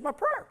answers my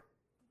prayer.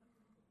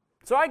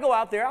 So I go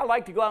out there. I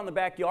like to go out in the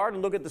backyard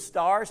and look at the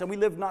stars. And we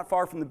live not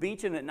far from the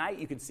beach, and at night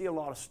you can see a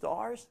lot of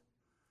stars.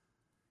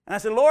 And I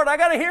said, Lord, I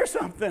got to hear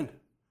something.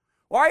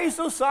 Why are you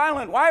so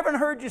silent? Why haven't I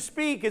heard you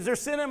speak? Is there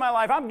sin in my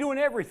life? I'm doing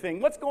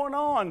everything. What's going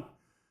on?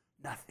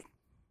 Nothing.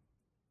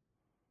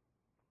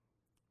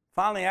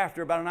 Finally,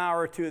 after about an hour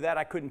or two of that,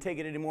 I couldn't take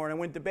it anymore, and I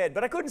went to bed.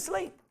 But I couldn't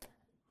sleep.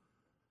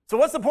 So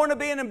what's the point of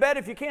being in bed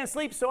if you can't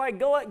sleep? So I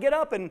get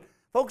up, and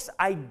folks,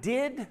 I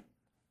did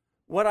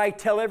what I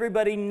tell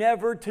everybody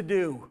never to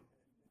do.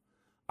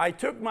 I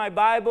took my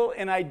Bible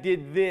and I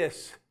did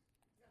this.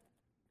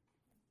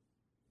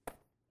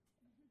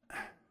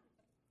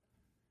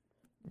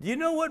 Do you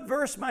know what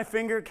verse my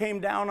finger came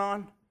down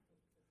on?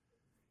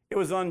 It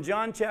was on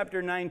John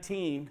chapter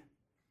 19,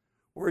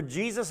 where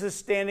Jesus is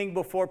standing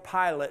before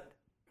Pilate,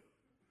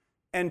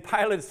 and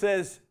Pilate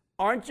says,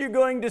 aren't you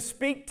going to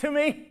speak to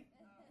me?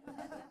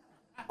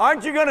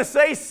 Aren't you going to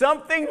say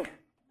something?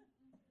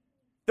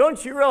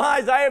 Don't you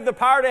realize I have the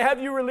power to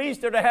have you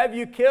released or to have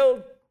you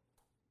killed?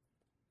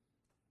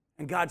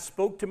 And God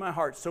spoke to my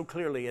heart so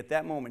clearly at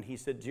that moment. He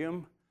said,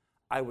 Jim,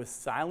 I was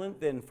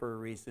silent then for a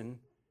reason,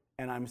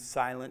 and I'm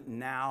silent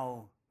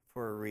now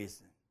for a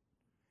reason.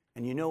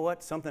 And you know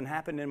what? Something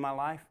happened in my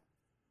life.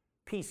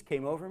 Peace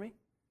came over me.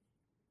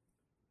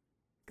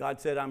 God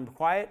said, I'm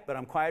quiet, but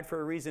I'm quiet for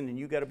a reason, and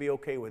you got to be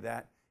okay with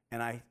that.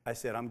 And I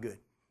said, I'm good.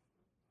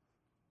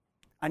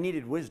 I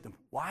needed wisdom.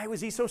 Why was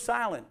he so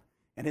silent?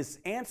 And his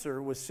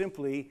answer was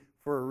simply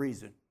for a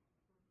reason.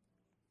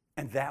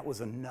 And that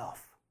was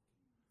enough.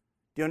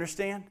 Do you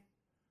understand?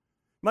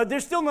 But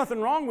there's still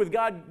nothing wrong with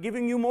God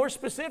giving you more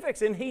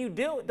specifics, and he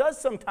does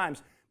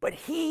sometimes. But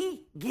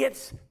he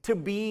gets to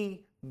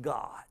be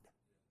God.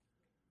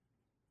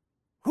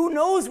 Who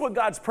knows what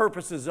God's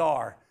purposes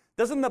are?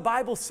 Doesn't the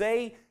Bible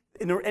say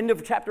in the end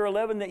of chapter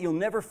 11 that you'll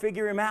never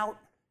figure him out?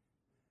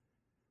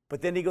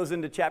 But then he goes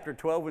into chapter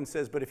 12 and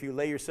says, but if you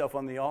lay yourself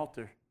on the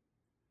altar,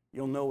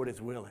 you'll know what his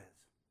will is.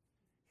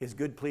 His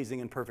good, pleasing,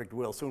 and perfect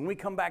will. So when we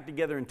come back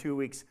together in 2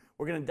 weeks,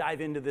 we're going to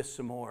dive into this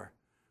some more.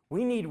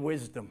 We need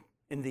wisdom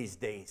in these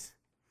days.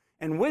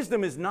 And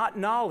wisdom is not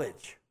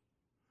knowledge.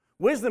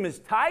 Wisdom is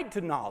tied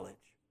to knowledge.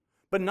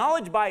 But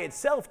knowledge by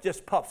itself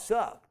just puffs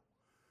up.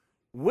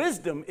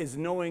 Wisdom is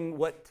knowing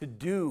what to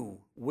do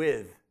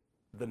with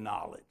the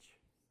knowledge.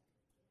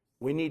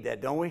 We need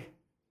that, don't we?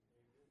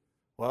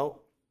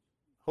 Well,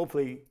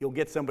 hopefully you'll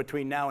get some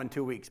between now and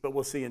 2 weeks, but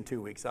we'll see you in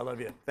 2 weeks. I love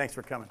you. Thanks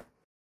for coming.